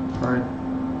 right?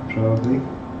 Probably.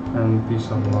 And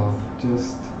peace of love.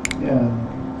 Just, yeah,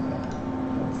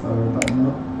 that's our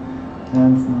dino.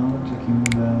 And now checking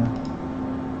the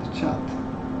chat.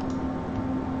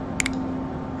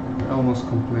 We're almost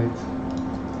complete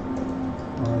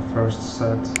our first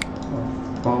set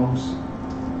of bones,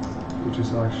 which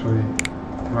is actually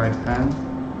right hand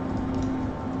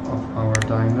of our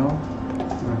dino.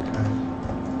 Okay.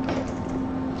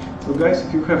 So guys,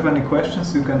 if you have any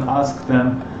questions, you can ask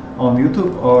them on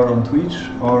YouTube or on Twitch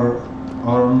or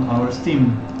on our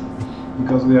Steam,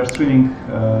 because we are streaming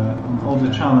on all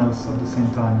the channels at the same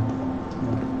time.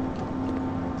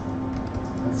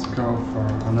 Let's go for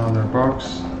another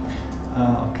box.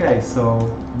 Okay, so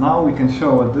now we can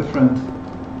show a different.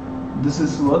 This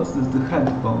is what? This is the head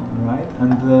bone, right?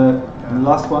 And the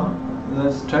last one,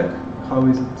 let's check. How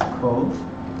is it called?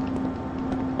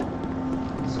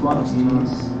 This one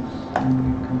is.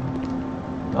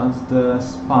 That's the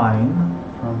spine.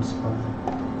 Front spine.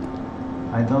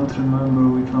 I don't remember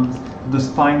which one. The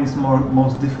spine is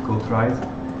most difficult, right?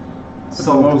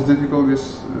 So the most difficult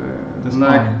is the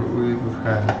neck with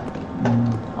head.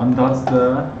 And that's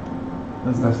the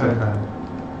head.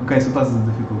 Okay, so that's the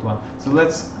difficult one. So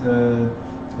let's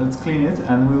clean it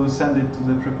and we will send it to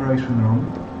the preparation room.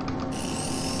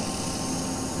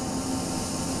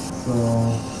 So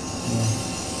yeah,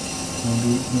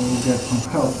 maybe we'll get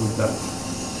some help with that.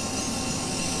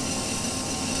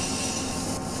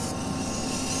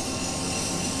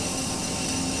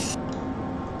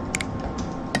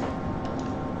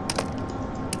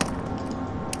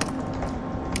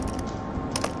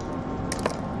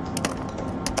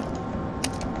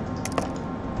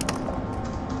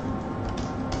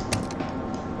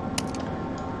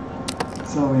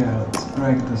 So yeah, let's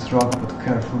break this rock, but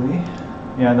carefully.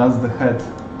 Yeah, that's the head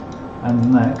and the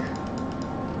neck.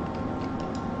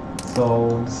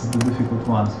 So this is the difficult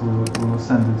one, so we will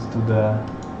send it to the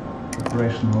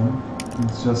preparation room.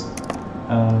 It's just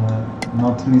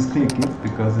not misclick it,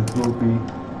 because it will be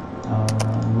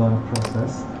a long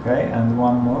process. Okay, and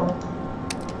one more.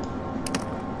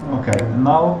 Okay, and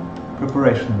now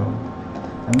preparation room.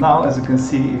 And now, as you can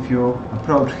see, if you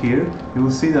approach here, you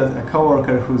will see that a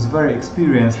coworker who is very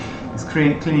experienced is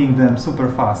cleaning them super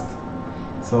fast.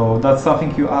 So that's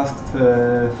something you asked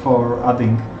for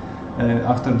adding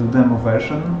after the demo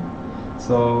version.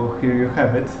 So here you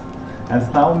have it. And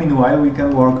now, meanwhile, we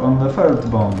can work on the third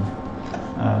bone.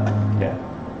 Yeah.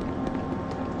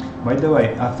 By the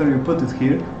way, after you put it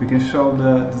here, we can show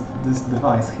this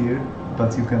device here,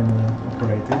 but you can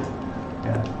operate it.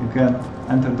 Yeah, you can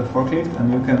enter the forklift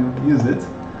and you can use it,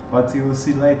 but you will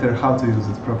see later how to use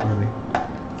it properly.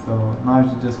 So now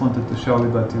I just wanted to show you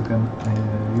that you can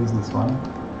use this one,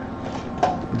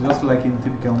 just like in a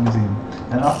typical museum.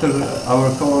 And after our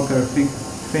coworker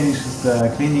finishes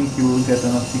the cleaning, you will get a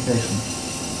notification.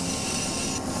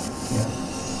 Yeah.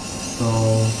 So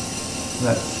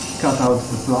let's cut out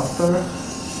the plaster,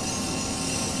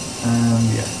 and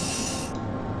yeah.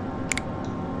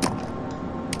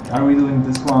 Are we doing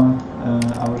this one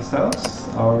ourselves,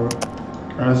 or?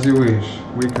 As you wish.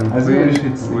 We can As clean you wish, it,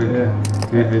 it's, we can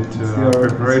give it to our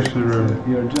preparation room.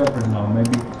 Your job right now.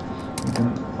 Maybe you can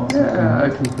also Yeah, clean I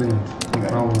it. can clean it. No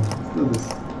problem. Let's do this.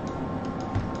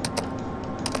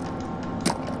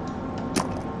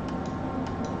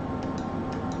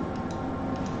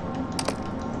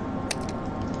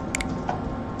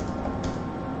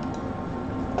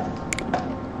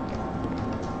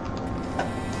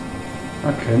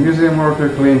 Okay, museum worker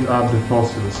cleaned up the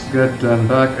fossils. Get them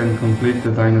back and complete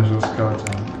the dinosaur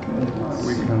skeleton. Okay,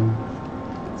 We can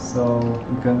So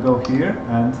we can go here,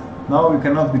 and now we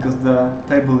cannot because the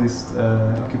table is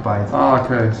occupied. Ah,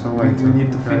 okay, so later. We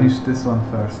need to Okay. finish this one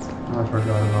first. I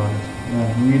forgot about it.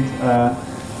 Yeah, we need a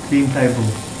clean table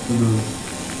to do it.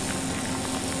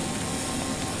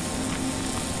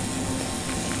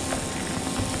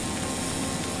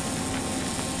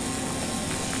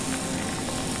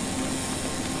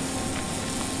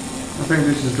 I think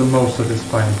this is the most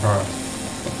satisfying part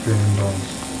of cleaning bones,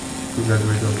 to get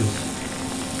rid of these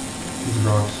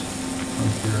rocks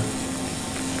from here.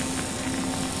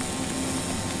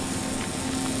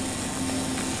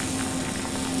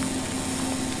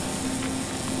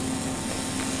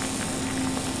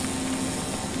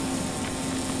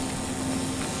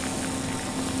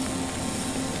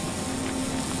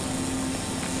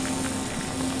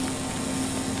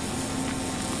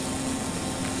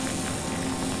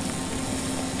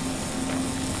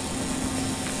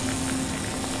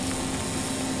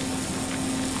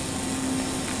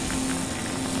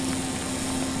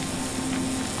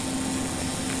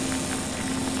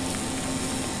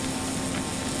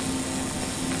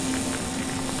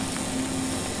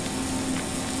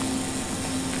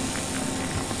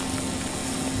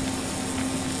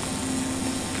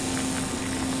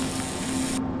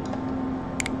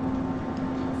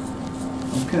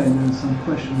 Okay, there is some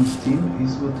question on Steam.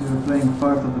 Is what you are playing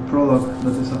part of the prologue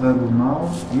that is available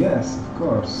now? Yes, of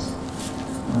course.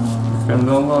 You can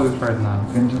download it right now.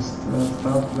 You can just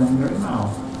start playing right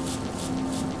now.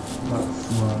 That's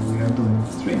why we are doing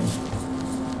the stream.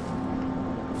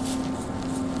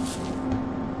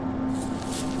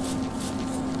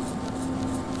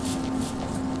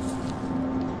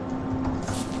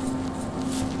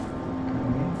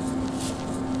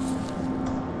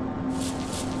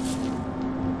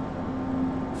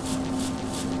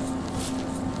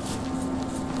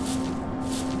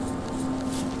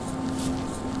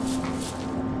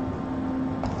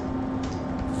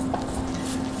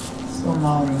 So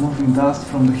now removing dust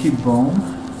from the hip bone,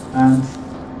 and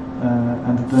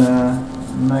the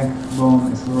neck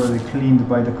bone is already cleaned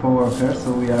by the coworker,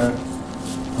 so we are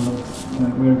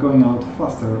going out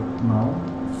faster now,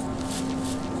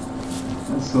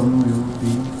 and soon we will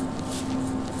be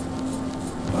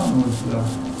done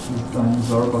with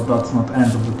Dinosaur. But that's not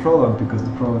end of the prologue because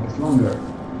the prologue is longer.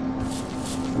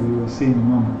 So we will see in a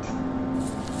moment.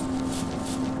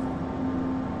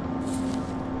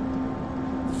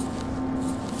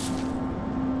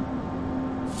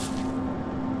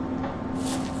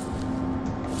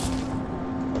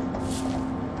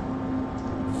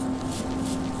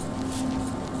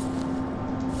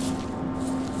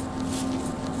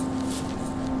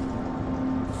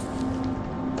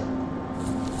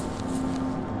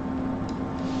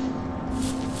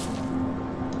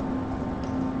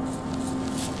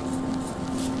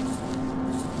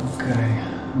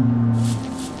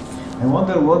 I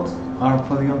wonder what are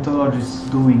paleontologists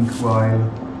doing while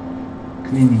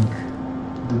cleaning?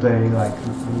 Do they like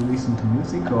listen to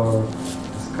music or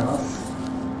discuss?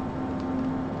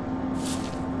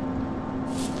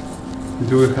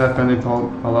 Do we have any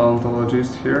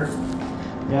paleontologists here?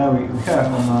 Yeah, we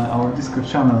have on our Discord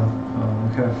channel.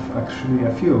 We have actually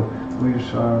a few,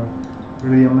 which are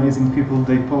really amazing people.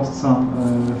 They post some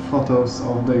photos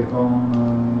of their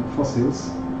own fossils,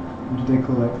 which they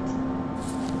collect.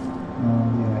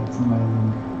 Yeah, it's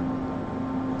amazing.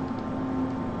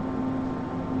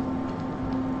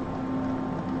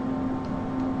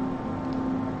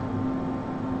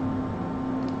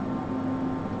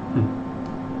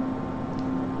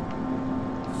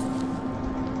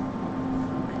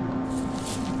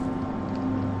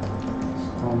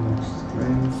 It's almost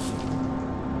cleaned.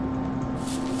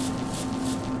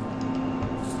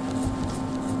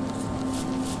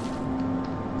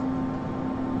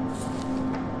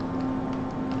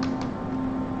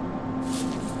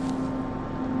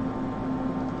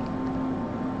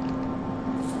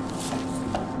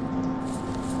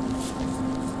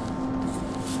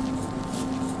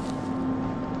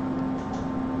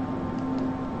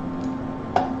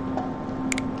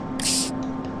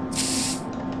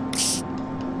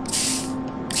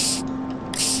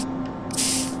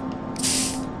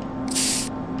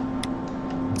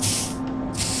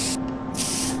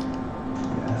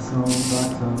 So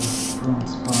that's our front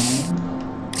spine.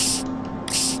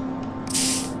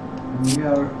 And we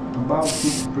are about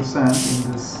 50%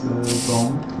 in this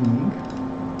bone cleaning.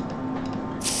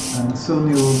 And soon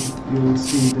you will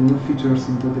see the new features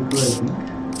in the decorating.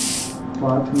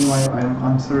 But meanwhile I am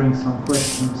answering some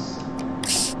questions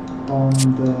on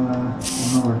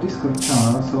our Discord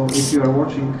channel. So if you are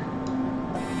watching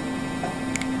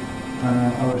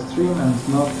our stream and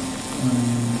not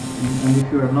And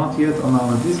if you are not yet on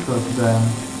our Discord, then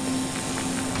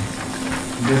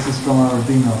this is from our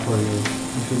Dino for you.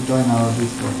 You should join our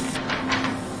Discord.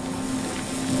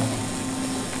 Yeah.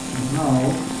 Now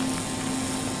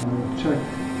I will check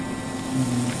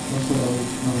also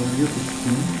our YouTube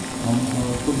stream on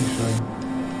our publisher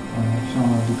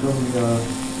channel, because we are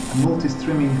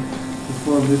multi-streaming to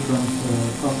 4 different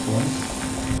platforms,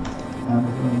 and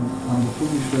on the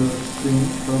publisher stream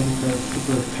probably have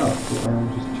separate chat, so I will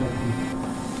just check if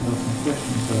there are some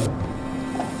questions there.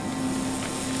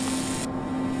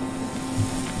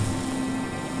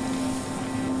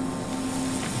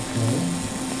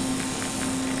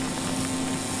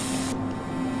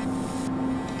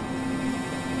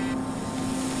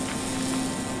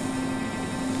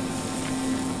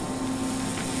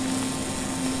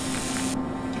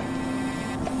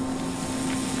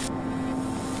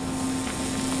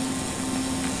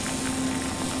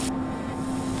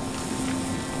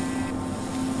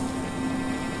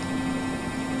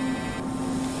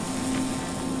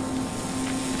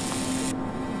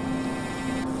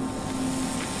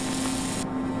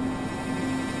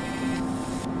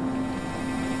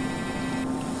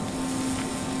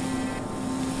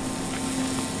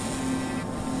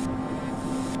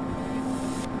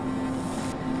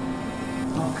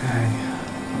 Okay.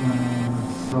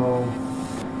 So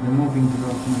removing the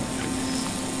rock matrix.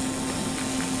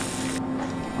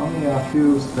 Only a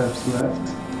few steps left.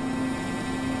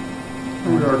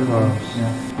 We are close.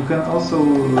 Yeah. You can also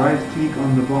right click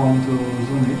on the bone to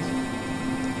zoom it.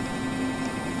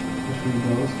 Especially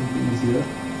those will be easier.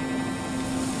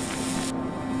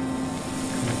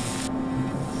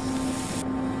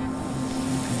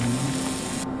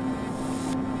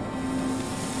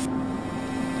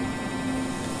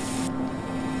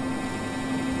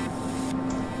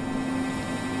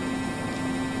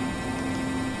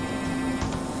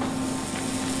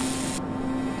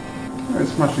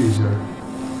 It's much easier.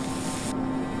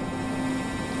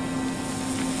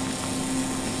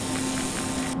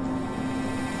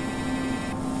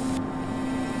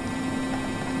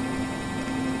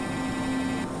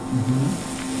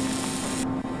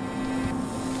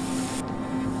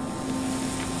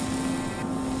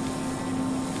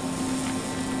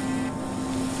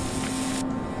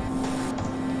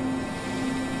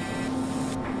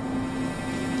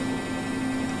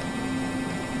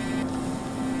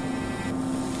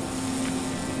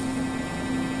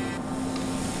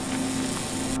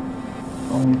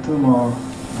 Only 2 more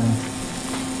and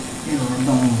you're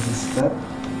done with this step.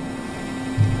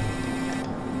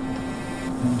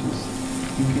 I'm just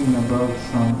thinking about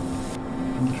some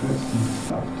interesting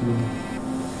stuff to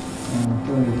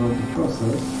tell you about the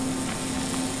process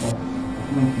of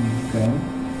making this game.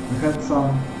 We had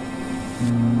some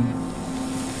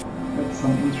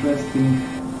interesting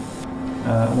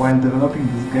while developing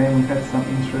this game. We had some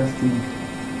interesting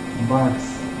bugs.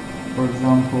 For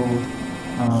example,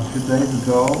 a few days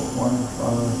ago, one of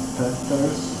our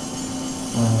testers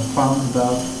found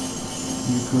that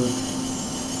you could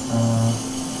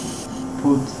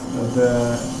put the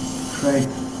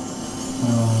crate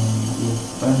with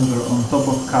Dinosaur on top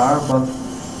of car, but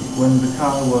when the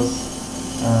car was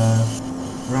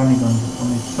running on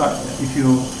its side, if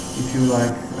you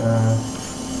like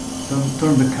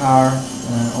turn the car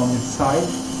on its side,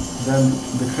 then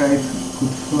the crate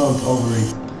could float over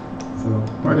it. So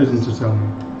why didn't you tell me?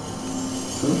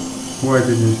 So? Why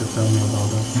didn't you tell me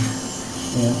about that?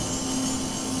 Yeah.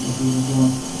 If you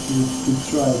want to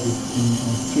try this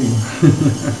on stream,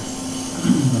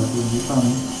 that would be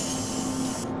funny.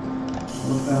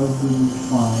 What else did we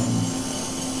find?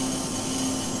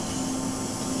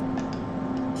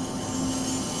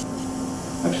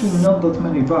 Actually, not that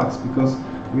many bugs, because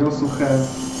we also have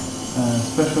a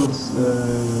special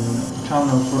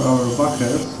channel for our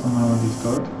backers on our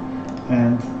Discord.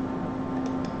 And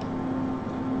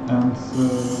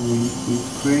we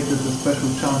created a special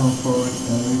channel for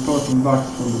reporting bugs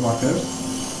for the backers,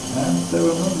 and there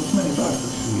were not that many bugs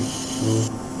actually, so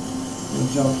good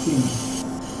job team.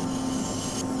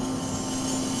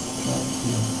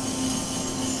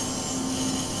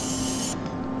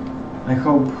 I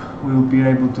hope we will be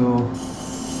able to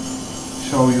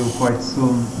show you quite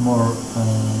soon more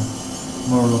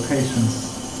locations,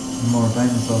 more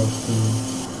dinosaurs to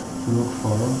look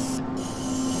for,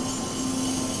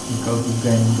 because this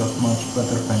game got much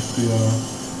better thanks to your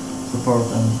support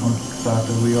and on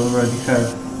Kickstarter. We already have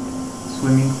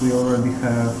swimming, we already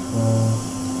have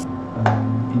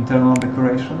internal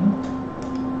decoration.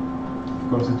 Of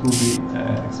course it will be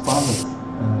expanded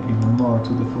even more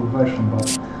to the full version, but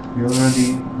we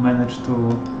already managed to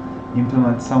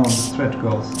implement some of the stretch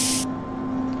goals.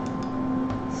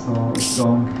 So it's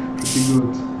going pretty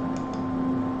good.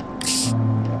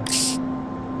 Yeah.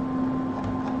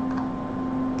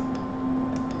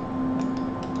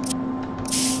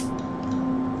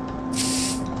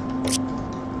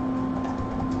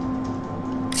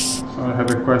 So I have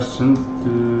a question.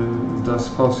 Does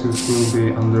fossils will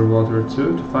be underwater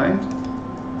too to find?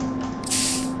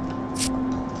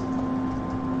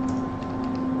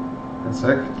 A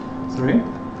sec. Sorry?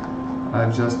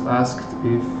 I've just asked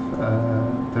if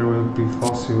there will be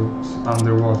fossils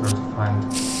underwater to find.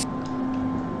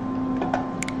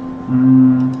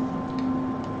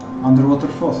 Underwater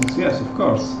fossils, yes, of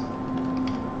course.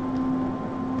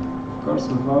 Of course,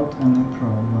 without any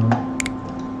problem.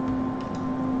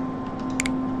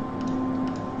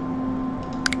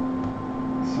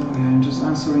 So yeah, I'm just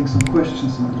answering some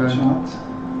questions in the chat.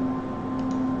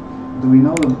 Do we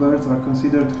know that birds are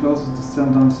considered closest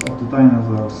descendants of the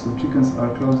dinosaurs, so chickens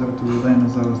are closer to the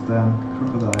dinosaurs than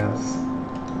crocodiles?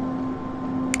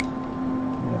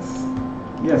 Yes.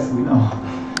 Yes, we know.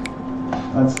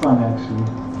 That's funny actually.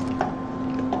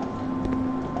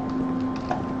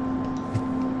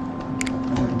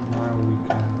 And now we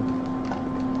can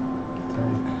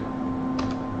take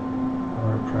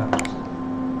our prepped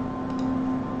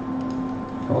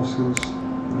fossils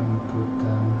and put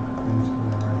them into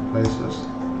the right places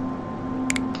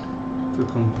to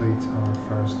complete our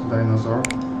first dinosaur.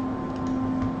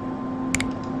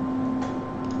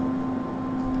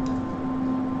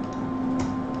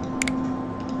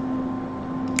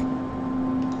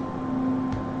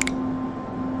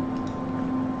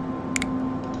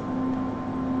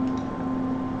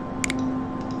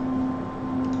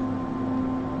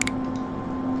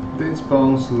 This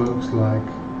bones looks like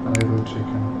a little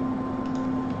chicken.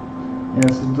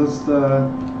 Yes, it does the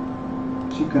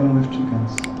chicken with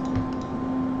chickens.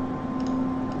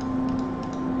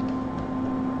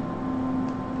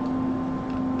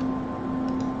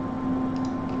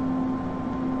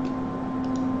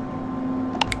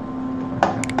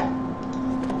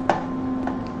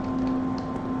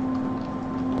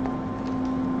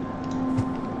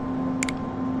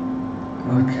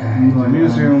 Okay, in the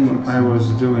museum I was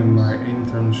doing my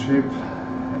internship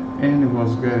and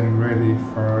was getting ready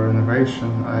for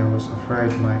renovation. I was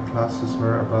afraid my classes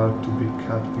were about to be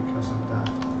cut because of that.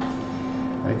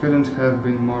 I couldn't have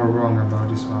been more wrong about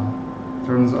this one.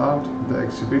 Turns out the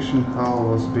exhibition hall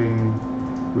was being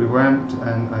revamped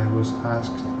and I was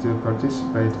asked to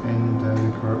participate in the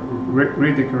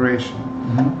redecoration.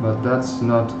 But that's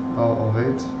not all of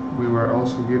it. We were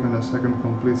also given a second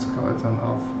complete skeleton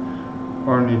of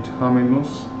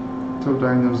Ornithomimus, 2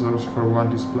 dinosaurs for one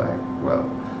display. Well,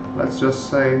 let's just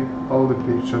say all the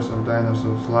pictures of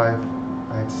dinosaurs life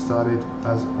I'd studied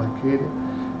as a kid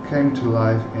came to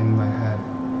life in my head.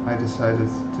 I decided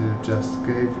to just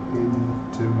give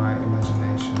in to my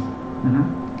imagination.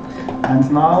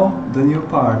 And now the new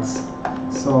parts.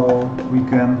 So we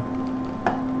can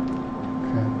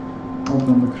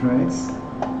open the crates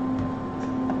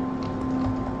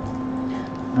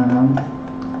and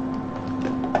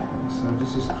so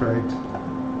this is great.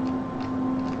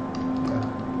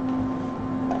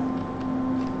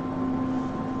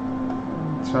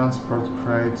 Transport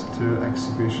crate to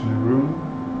exhibition room,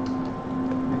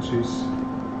 which is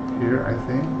here, I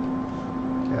think.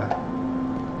 Yeah.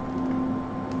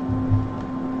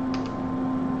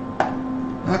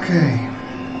 Okay.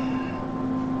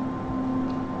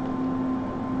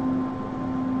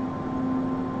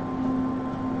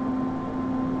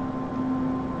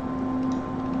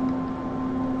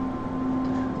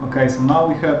 okay, so now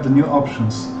we have the new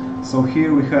options. So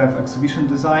here we have exhibition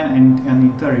design and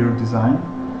interior design.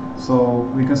 So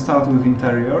we can start with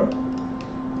interior.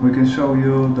 We can show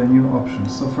you the new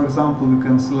options. So for example, we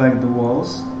can select the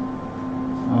walls,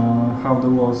 how the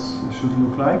walls should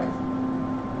look like.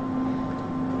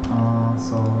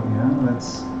 So yeah,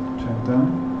 let's check them.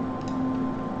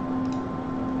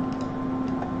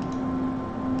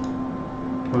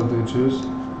 What do you choose?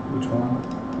 Which one?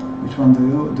 Which one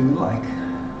do you like?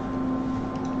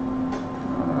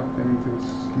 I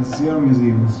think It's your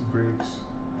museum. these bricks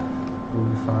will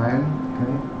be fine.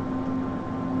 Okay.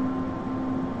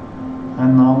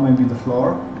 And now maybe the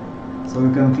floor. So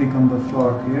we can click on the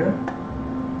floor here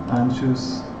and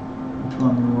choose which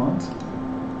one you want.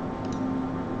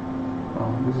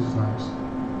 Oh, this is nice.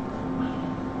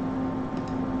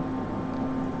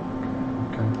 Okay, we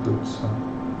can put some.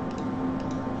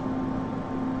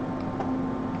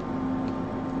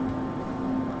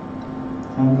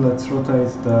 And let's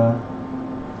rotate the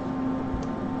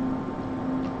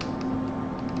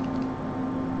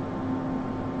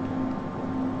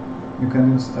you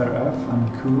can use RF and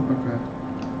Q. Okay.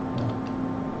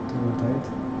 rotate.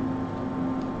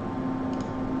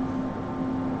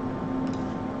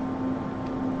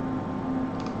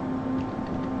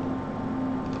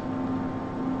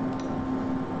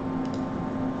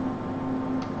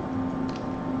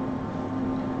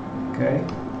 Okay,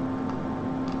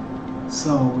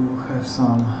 so we'll have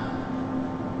some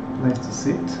place to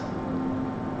sit.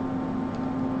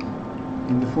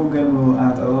 In the full game we'll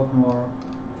add a lot more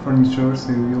furniture,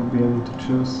 so you'll be able to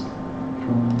choose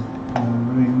from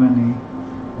really many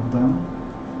of them.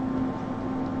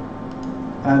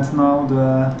 And now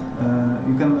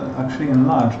you can actually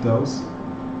enlarge those,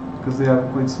 because they are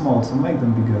quite small, so make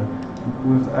them bigger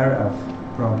with RF,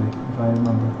 probably, if I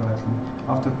remember correctly.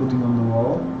 After putting on the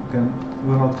wall, you can,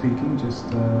 without clicking, just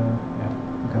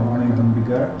you can make them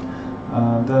bigger.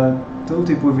 The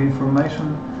tooltip with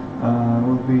information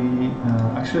will be,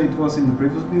 actually it was in the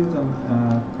previous build, and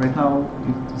right now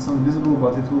it's not visible,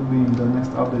 but it will be in the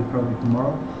next update, probably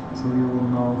tomorrow, so you will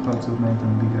know how to make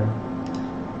them bigger.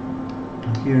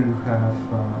 And here you have,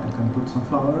 you can put some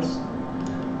flowers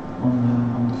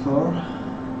on the floor.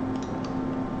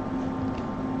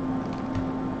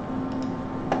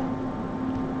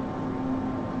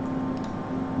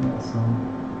 Yeah, so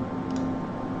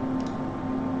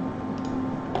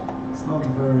it's not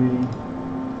very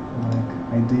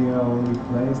ideally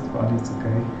placed, but it's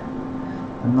okay.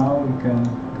 And now we can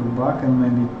go back and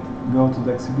maybe go to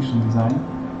the exhibition design.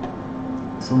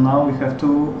 So now we have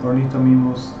two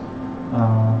ornithomimous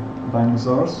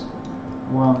dinosaurs.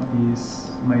 One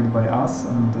is made by us,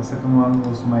 and the second one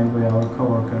was made by our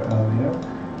coworker earlier.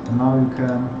 And now you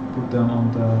can put them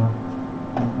on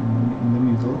in the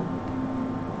middle.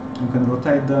 You can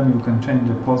rotate them, you can change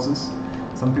the poses.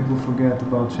 Some people forget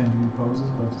about changing the poses,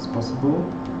 but it's possible.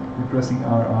 We're pressing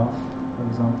R off, for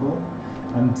example,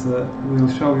 and we'll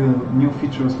show you new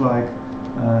features like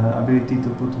ability to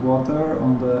put water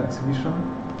on the exhibition,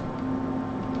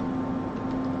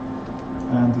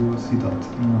 and you will see that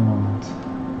in a moment.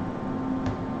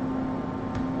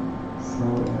 So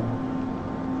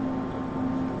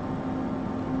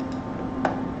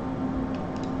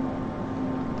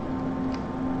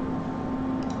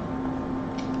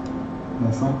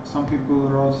some people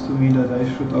wrote to me that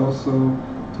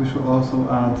we should also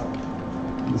add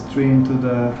the stream to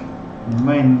the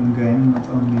main game, not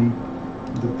only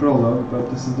the prologue, but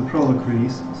this is the prologue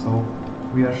release, so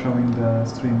we are showing the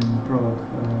stream in the prologue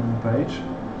page.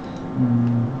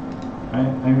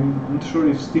 I'm not sure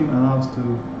if Steam allows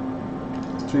to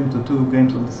stream to two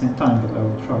games at the same time, but I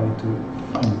will try to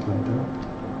find it later.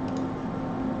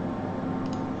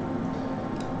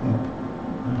 Yeah.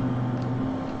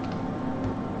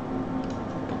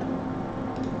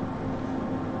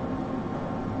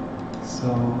 So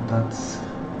that's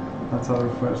our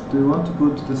first. Do you want to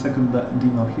put the second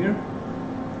dino here?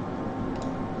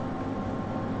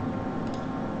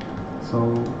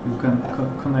 So you can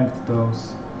connect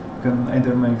those. You can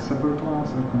either make separate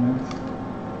ones or connect.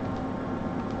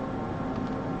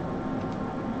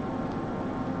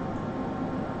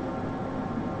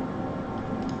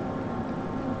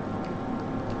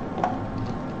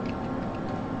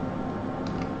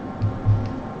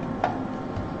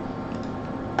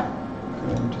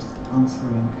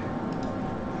 Answering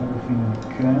everything I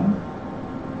can.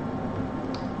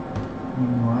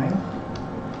 Meanwhile,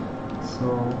 so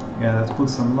yeah, let's put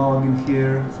some log in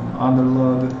here, some other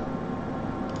log,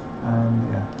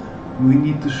 and yeah, we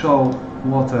need to show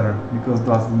water because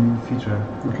that's the new feature.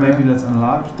 Okay. Maybe let's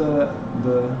enlarge the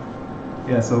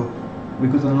yeah. So we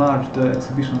could enlarge the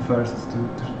exhibition first to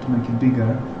make it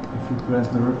bigger. If we press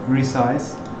the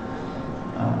resize,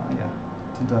 yeah,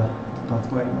 to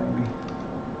that way maybe.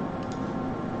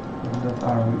 That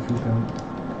arrow, if you can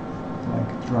like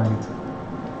drag it.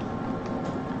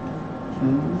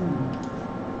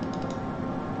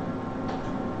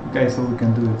 Okay, so we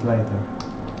can do it later.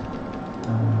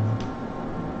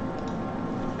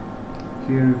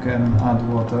 Here you can add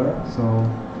water, so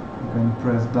you can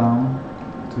press down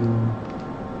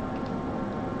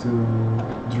to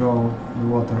draw the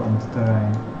water on the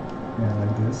terrain. Yeah,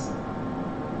 like this.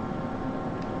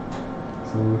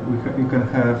 So you can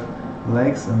have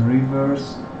lakes and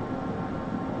rivers,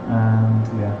 and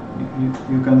yeah,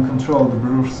 you can control the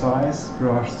brush size,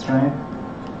 brush strength.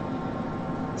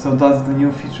 So that's the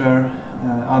new feature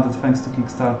added thanks to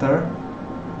Kickstarter.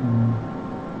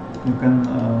 You can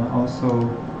also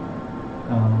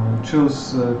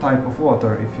choose type of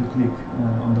water if you click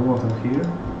on the water here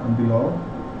and below.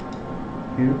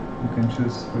 Here you can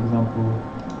choose, for example,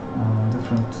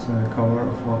 different color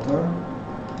of water.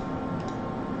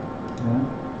 Yeah.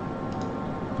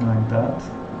 Like that,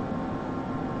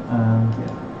 and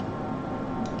yeah.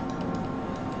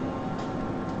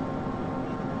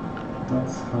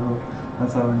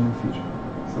 that's our new feature.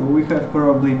 So we have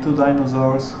probably 2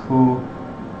 dinosaurs who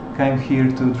came here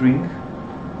to drink,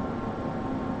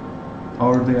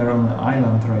 or they are on an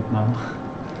island right now.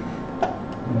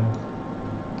 Yeah.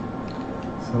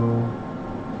 So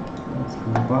let's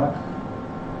go back.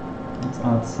 Let's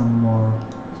add some more,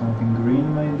 something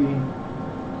green maybe.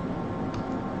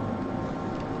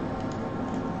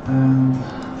 And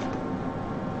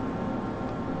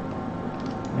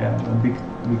yeah, a big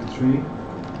tree.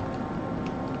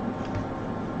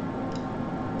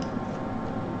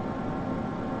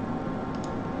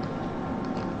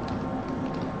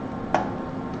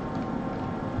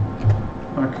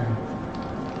 Okay.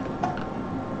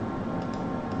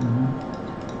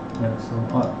 Yeah, so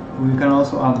we can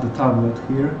also add the tablet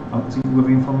here with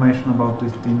information about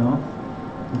this dino.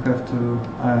 You have to,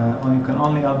 you can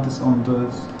only add this on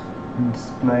this, in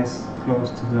this place close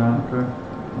to the,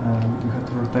 you have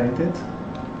to rotate it,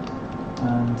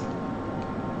 and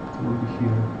it will be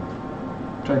here.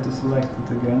 Try to select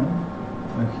it again,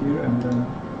 like here, and then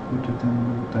put it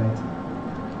and rotate.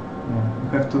 Yeah, you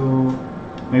have to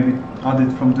maybe add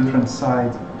it from different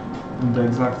side in the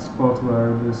exact spot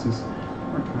where this is,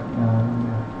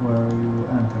 where you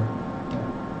enter. Yeah,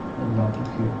 for example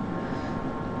here.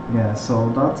 Yeah, so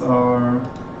that's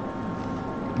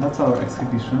our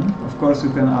exhibition. Of course, you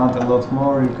can add a lot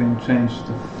more. You can change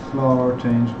the floor,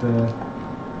 change the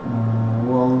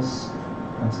walls,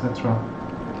 etc.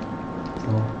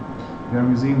 So your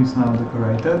museum is now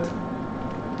decorated,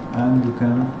 and you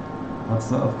can.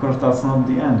 Of course, that's not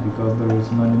the end, because there is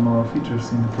many more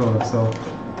features in the product. So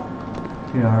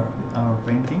here are our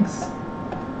paintings,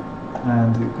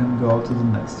 and you can go to the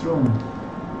next room.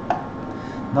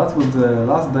 That was the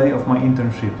last day of my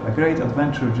internship. A great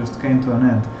adventure just came to an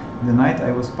end. The night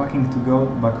I was packing to go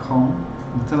back home,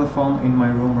 the telephone in my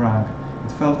room rang.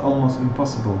 It felt almost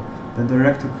impossible. The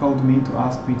director called me to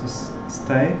ask me to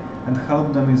stay and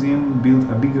help the museum build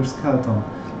a bigger skeleton.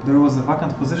 There was a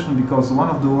vacant position because one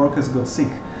of the workers got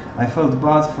sick. I felt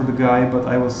bad for the guy, but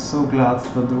I was so glad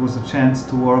that there was a chance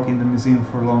to work in the museum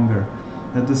for longer.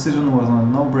 The decision was a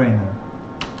no-brainer.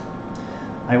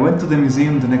 I went to the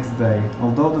museum the next day.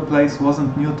 Although the place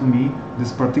wasn't new to me,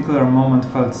 this particular moment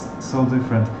felt so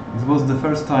different. It was the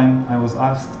first time I was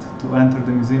asked to enter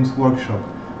the museum's workshop.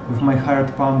 With my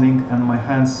heart pounding and my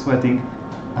hands sweating,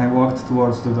 I walked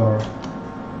towards the door.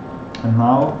 And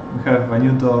now we have a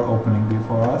new door opening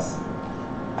before us.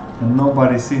 And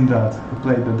nobody's seen that who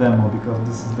played the demo, because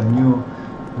this is the new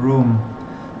room.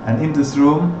 And in this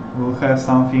room we'll have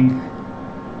something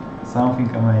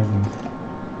amazing.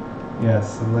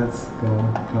 Yes, so let's go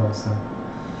closer.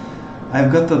 I've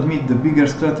got to admit, the bigger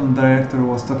skeleton director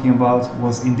was talking about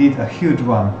was indeed a huge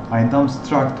one. I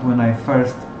dumbstruck when I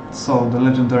first saw the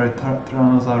legendary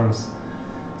Tyrannosaurus.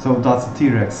 So that's a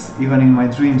T-Rex. Even in my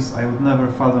dreams, I would never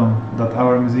fathom that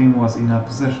our museum was in a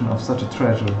possession of such a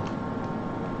treasure.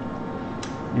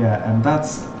 Yeah, and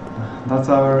that's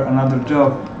our another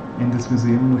job in this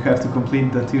museum. We have to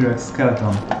complete the T-Rex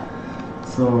skeleton.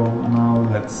 So now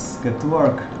let's get to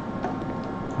work.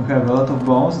 We have a lot of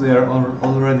bones. They are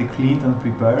already cleaned and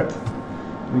prepared.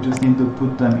 We just need to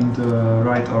put them in the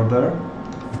right order.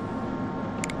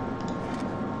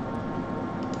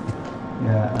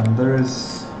 Yeah, and there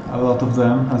is a lot of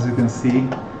them, as you can see.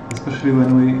 Especially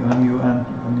when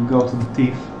you go to the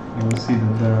teeth, you will see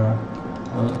that there are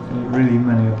really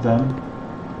many of them.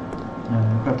 And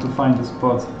you have to find a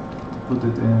spot to put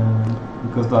it in,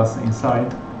 because that's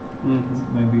inside.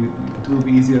 Maybe it will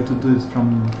be easier to do it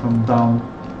from down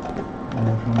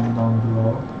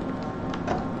below.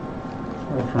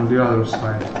 Or from the other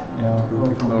side. Yeah,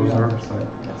 or from the other side.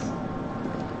 Yes.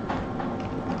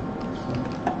 So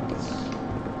let's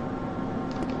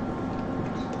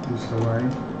put this away.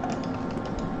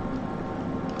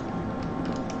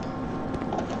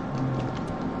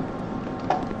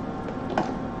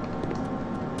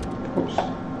 Oops.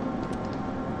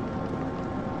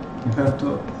 You have to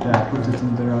put it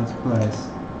in the right place.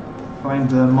 Find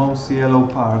the most yellow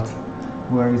part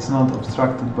where it's not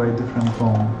obstructed by a different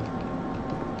bone.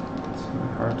 It's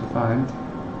very hard to find.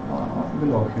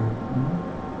 Below here.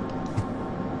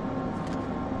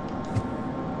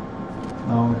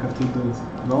 Now we have to do it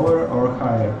lower or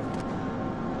higher,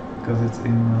 because it's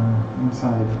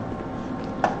inside.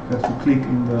 You have to click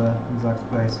in the exact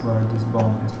place where this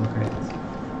bone is located.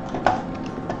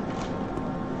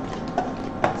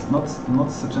 It's not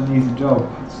such an easy job.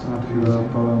 It's not for easy.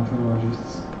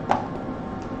 Paleontologists.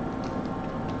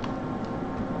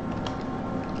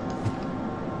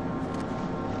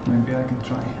 Maybe I can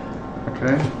try.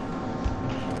 Okay.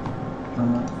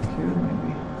 Here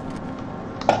maybe.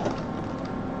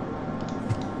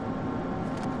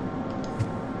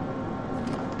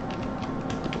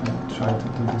 try to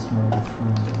do this maybe from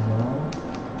below.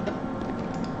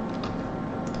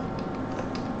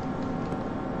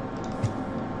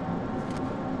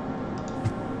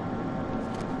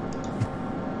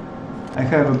 I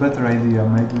have a better idea.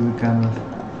 Maybe we can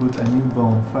put a new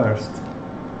bone first.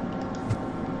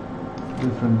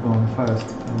 Different bone first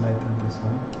and later this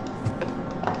one.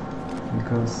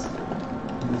 Because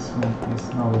this one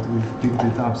is now that we've picked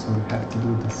it up, so we have to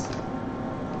do this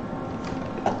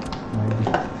maybe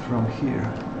from here.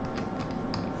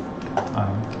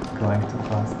 I'm going too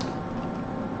fast.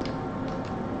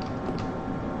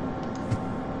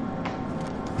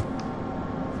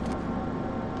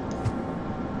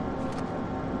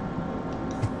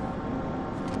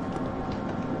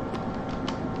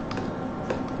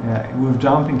 Yeah, with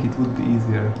jumping it would be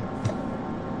easier.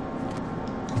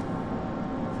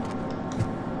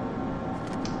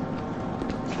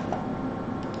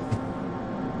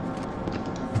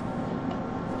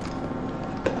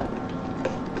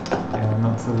 Yeah,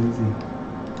 not so easy.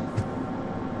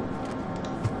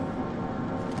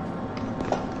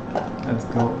 Let's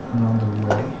go another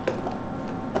way.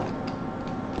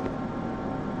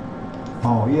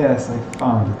 Oh yes, I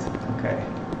found it. Okay.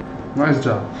 Nice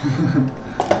job.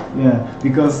 Yeah,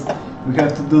 because we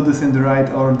have to do this in the right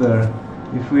order.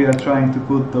 If we are trying to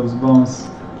put those bones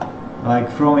like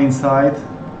from inside,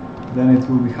 then it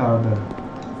will be harder.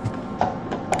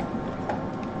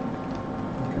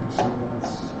 Okay, so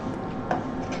let's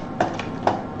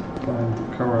find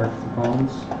the correct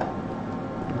bones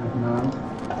right now.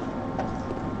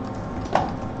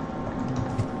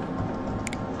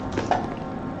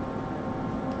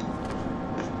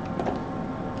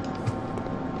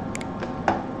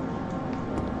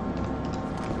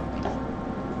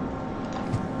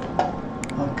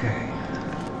 Okay,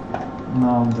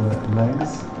 now the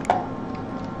legs.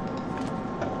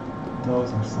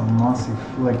 Those are some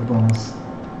massive leg bones.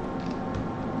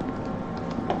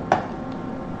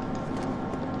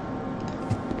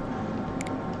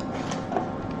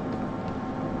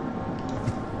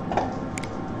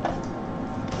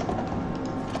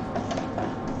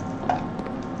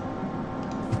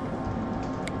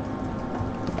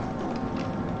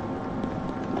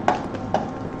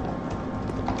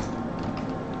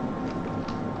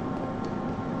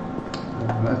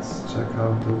 Let's check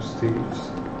out those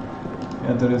teeth.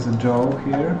 Yeah, there is a jaw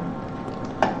here.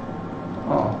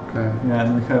 Oh, okay. Yeah,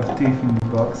 and we have teeth in the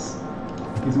box.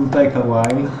 It will take a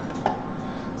while.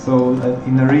 So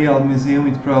in a real museum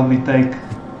it probably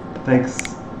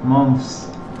takes months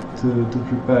to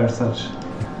prepare such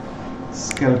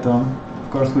skeleton.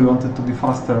 Of course we want it to be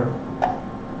faster.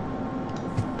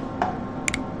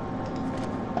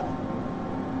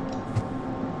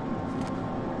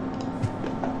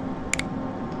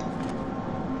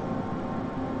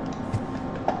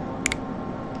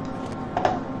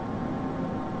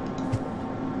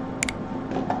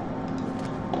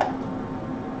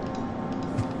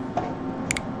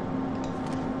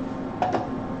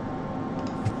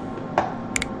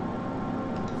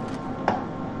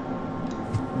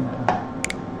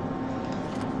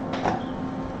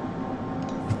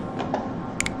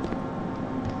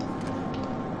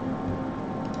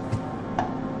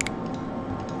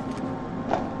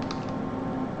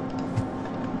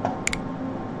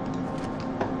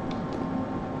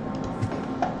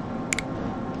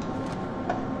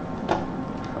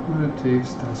 How many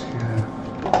teeth does he have?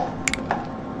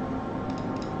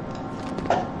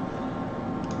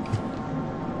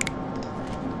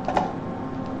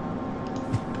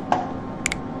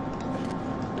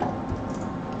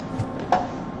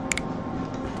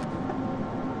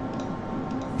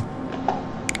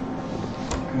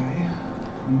 Okay,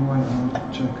 meanwhile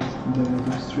I'll check the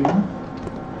live stream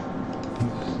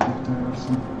if there are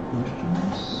some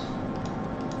questions.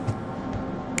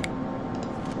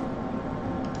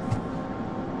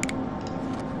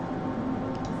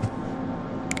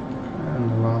 And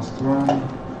the last one.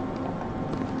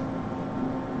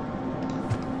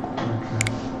 Okay.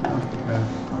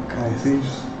 Okay,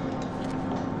 Thieves.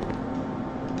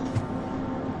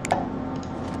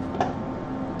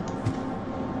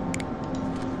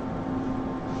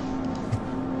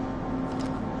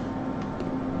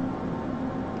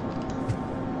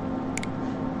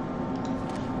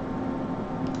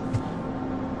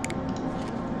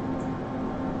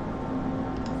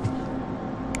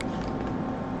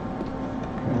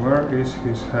 Where is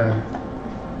his head?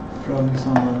 Probably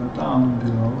somewhere down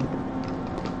below.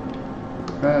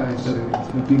 I see.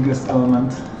 The biggest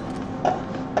element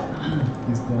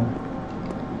is the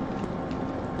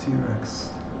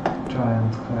T-Rex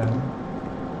giant head.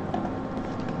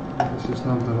 This is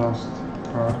not the last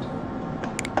part.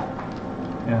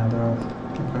 Yeah, there are a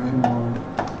few more.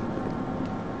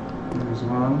 There's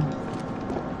one.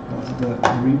 That's the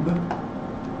rib,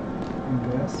 I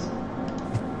guess.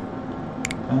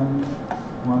 And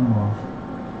one more.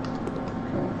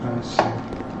 Okay, let's see.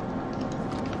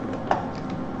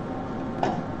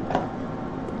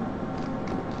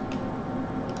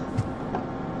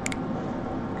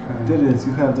 Did it,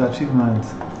 you have the achievement.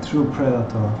 True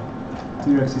Predator.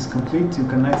 T-Rex is complete, you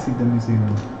can exit the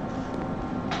museum.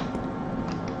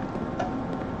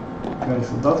 Okay,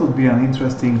 so that would be an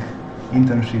interesting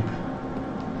internship.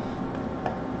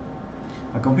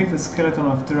 A completed skeleton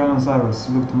of Tyrannosaurus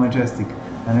looked majestic,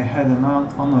 and I had an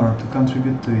honor to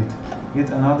contribute to it. Yet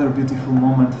another beautiful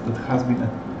moment that has been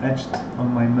etched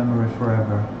on my memory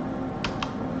forever.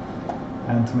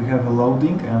 And we have a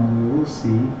loading, and we will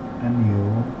see a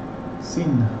new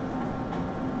scene,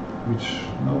 which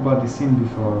nobody's seen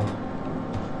before.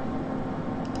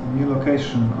 New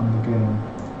location on the game.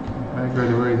 I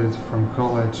graduated from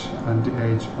college at the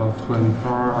age of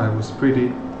 24. I was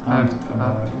pretty amped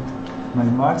about up. it. My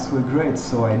marks were great,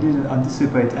 so I didn't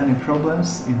anticipate any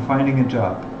problems in finding a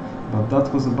job, but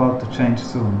that was about to change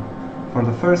soon. For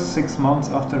the first 6 months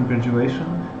after graduation,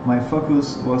 my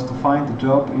focus was to find a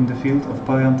job in the field of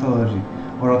paleontology,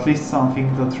 or at least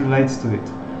something that relates to it.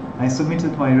 I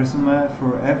submitted my resume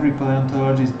for every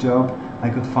paleontologist job I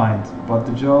could find, but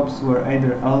the jobs were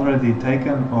either already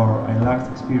taken or I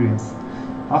lacked experience.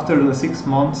 After the 6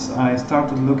 months, I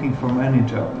started looking for any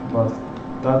job, but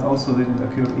that also didn't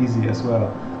occur easy as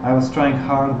well. I was trying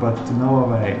hard, but to no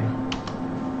avail.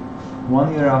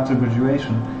 1 year after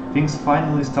graduation, things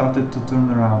finally started to turn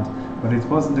around, but it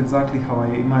wasn't exactly how I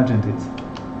imagined it.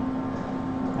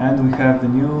 And we have the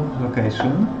new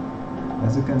location.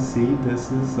 As you can see,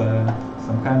 this is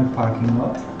some kind of parking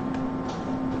lot.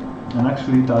 And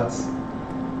actually that's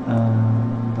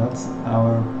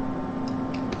our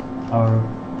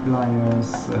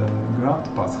player's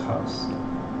grandpa's house,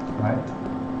 right?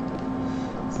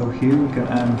 So here we can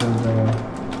enter the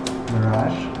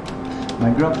garage.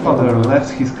 My grandfather left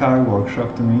his car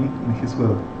workshop to me in his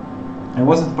will. I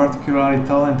wasn't particularly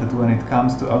talented when it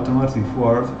comes to automotive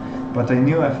work, but I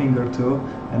knew a thing or two,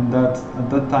 and that at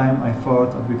that time I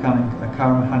thought of becoming a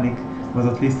car mechanic was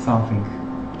at least something.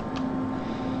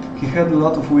 He had a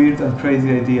lot of weird and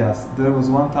crazy ideas. There was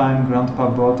one time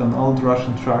Grandpa bought an old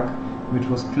Russian truck, which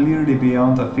was clearly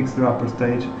beyond a fixer-upper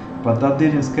stage, but that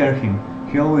didn't scare him.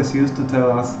 He always used to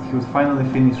tell us he would finally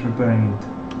finish repairing it.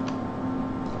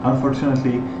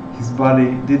 Unfortunately, his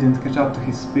body didn't catch up to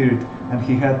his spirit, and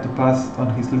he had to pass on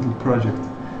his little project.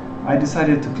 I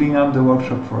decided to clean up the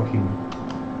workshop for him.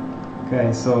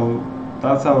 Okay, so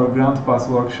that's our grandpa's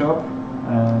workshop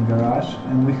and garage,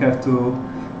 and we have to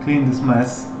clean this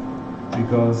mess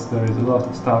because there is a lot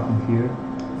of stuff in here.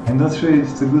 I'm not sure if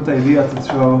it's a good idea to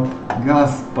throw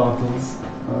gas bottles,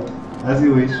 but as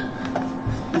you wish.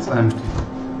 It's empty.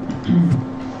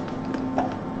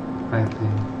 I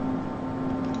think.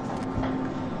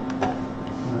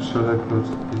 Should I put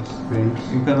these things?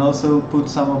 You can also put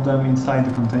some of them inside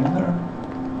the container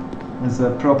as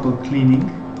a proper cleaning.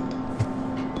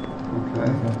 Okay.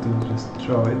 You have to just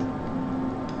throw it.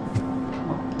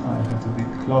 I have to be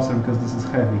closer because this is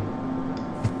heavy.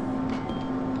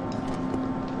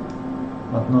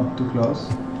 But not too close.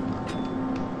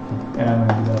 Yeah,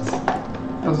 maybe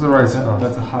That's the right spot.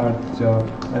 that's a hard job.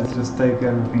 Let's just take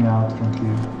everything out from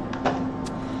here.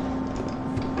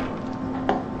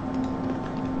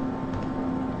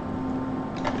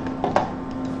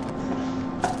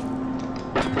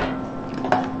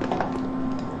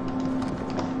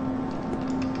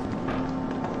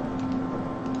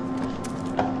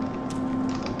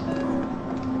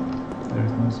 There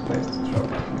is no space to drop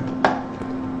it here.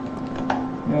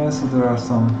 Yeah, so there are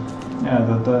some. Yeah,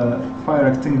 the fire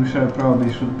extinguisher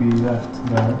probably should be left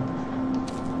there.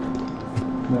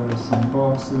 There are some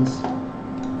boxes,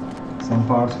 some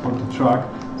parts for the truck.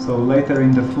 So later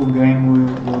in the full game we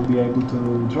will be able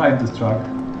to drive this truck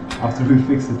after we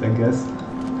fix it, I guess.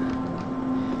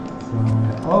 So,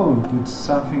 oh, put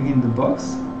something in the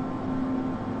box.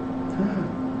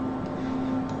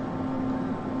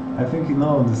 I think you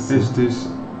know this. Is this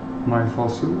my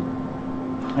fossil?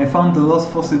 I found the lost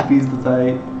fossil piece that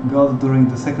I got during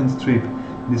the second trip.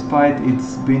 Despite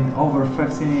it's been over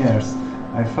 15 years,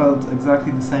 I felt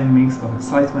exactly the same mix of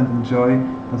excitement and joy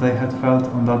that I had felt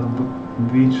on that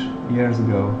beach years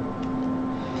ago.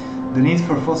 The need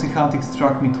for fossil hunting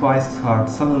struck me twice as hard.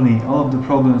 Suddenly, all of the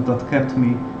problems that kept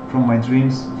me from my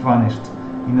dreams vanished.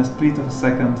 In a split of a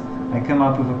second, I came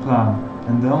up with a plan,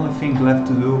 and the only thing left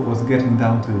to do was getting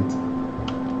down to it.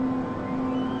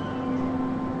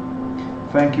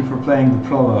 Thank you for playing the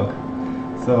prologue.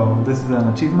 So this is an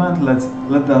achievement.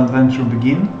 Let the adventure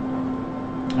begin,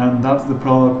 and that's the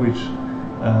prologue, which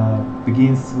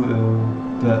begins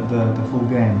the full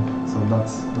game. So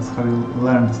that's how you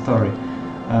learn the story.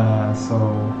 So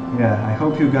yeah, I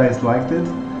hope you guys liked it.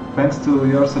 Thanks to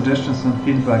your suggestions and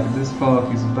feedback, this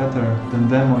prologue is better than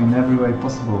demo in every way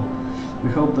possible.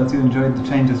 We hope that you enjoyed the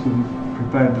changes we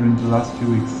prepared during the last few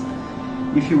weeks.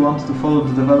 If you want to follow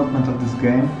the development of this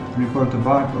game, report a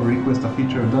bug or request a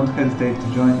feature, don't hesitate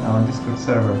to join our Discord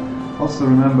server. Also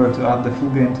remember to add the full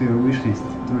game to your wishlist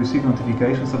to receive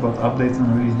notifications about updates and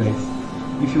release dates.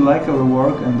 If you like our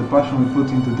work and the passion we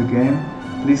put into the game,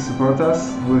 please support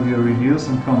us with your reviews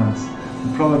and comments.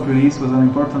 The Prologue release was an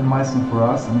important milestone for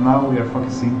us, and now we are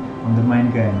focusing on the main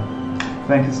game.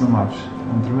 Thank you so much,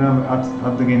 and remember,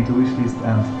 add the game to wishlist,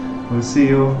 and we'll see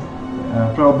you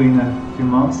probably in a few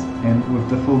months and with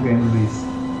the full game release.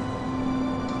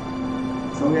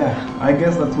 So yeah, I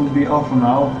guess that will be all for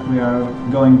now. We are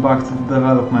going back to the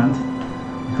development.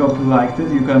 I hope you liked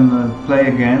it. You can play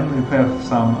again. You have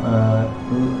some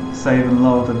save and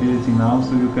load ability now,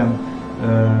 so you can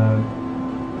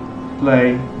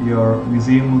play your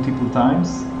museum multiple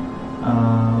times.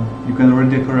 You can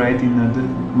redecorate in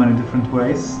many different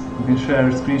ways. You can share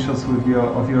screenshots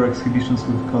of your exhibitions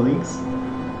with colleagues.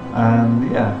 And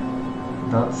yeah,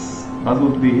 that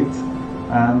would be it.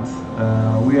 And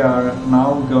we are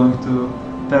now going to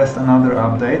test another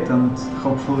update, and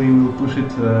hopefully we'll push it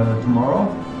tomorrow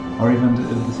or even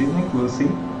this evening. We'll see.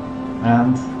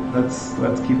 And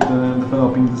let's keep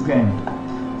developing this game.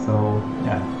 So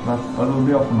yeah, that will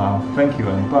be all for now. Thank you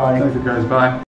and bye. Thank you guys, bye.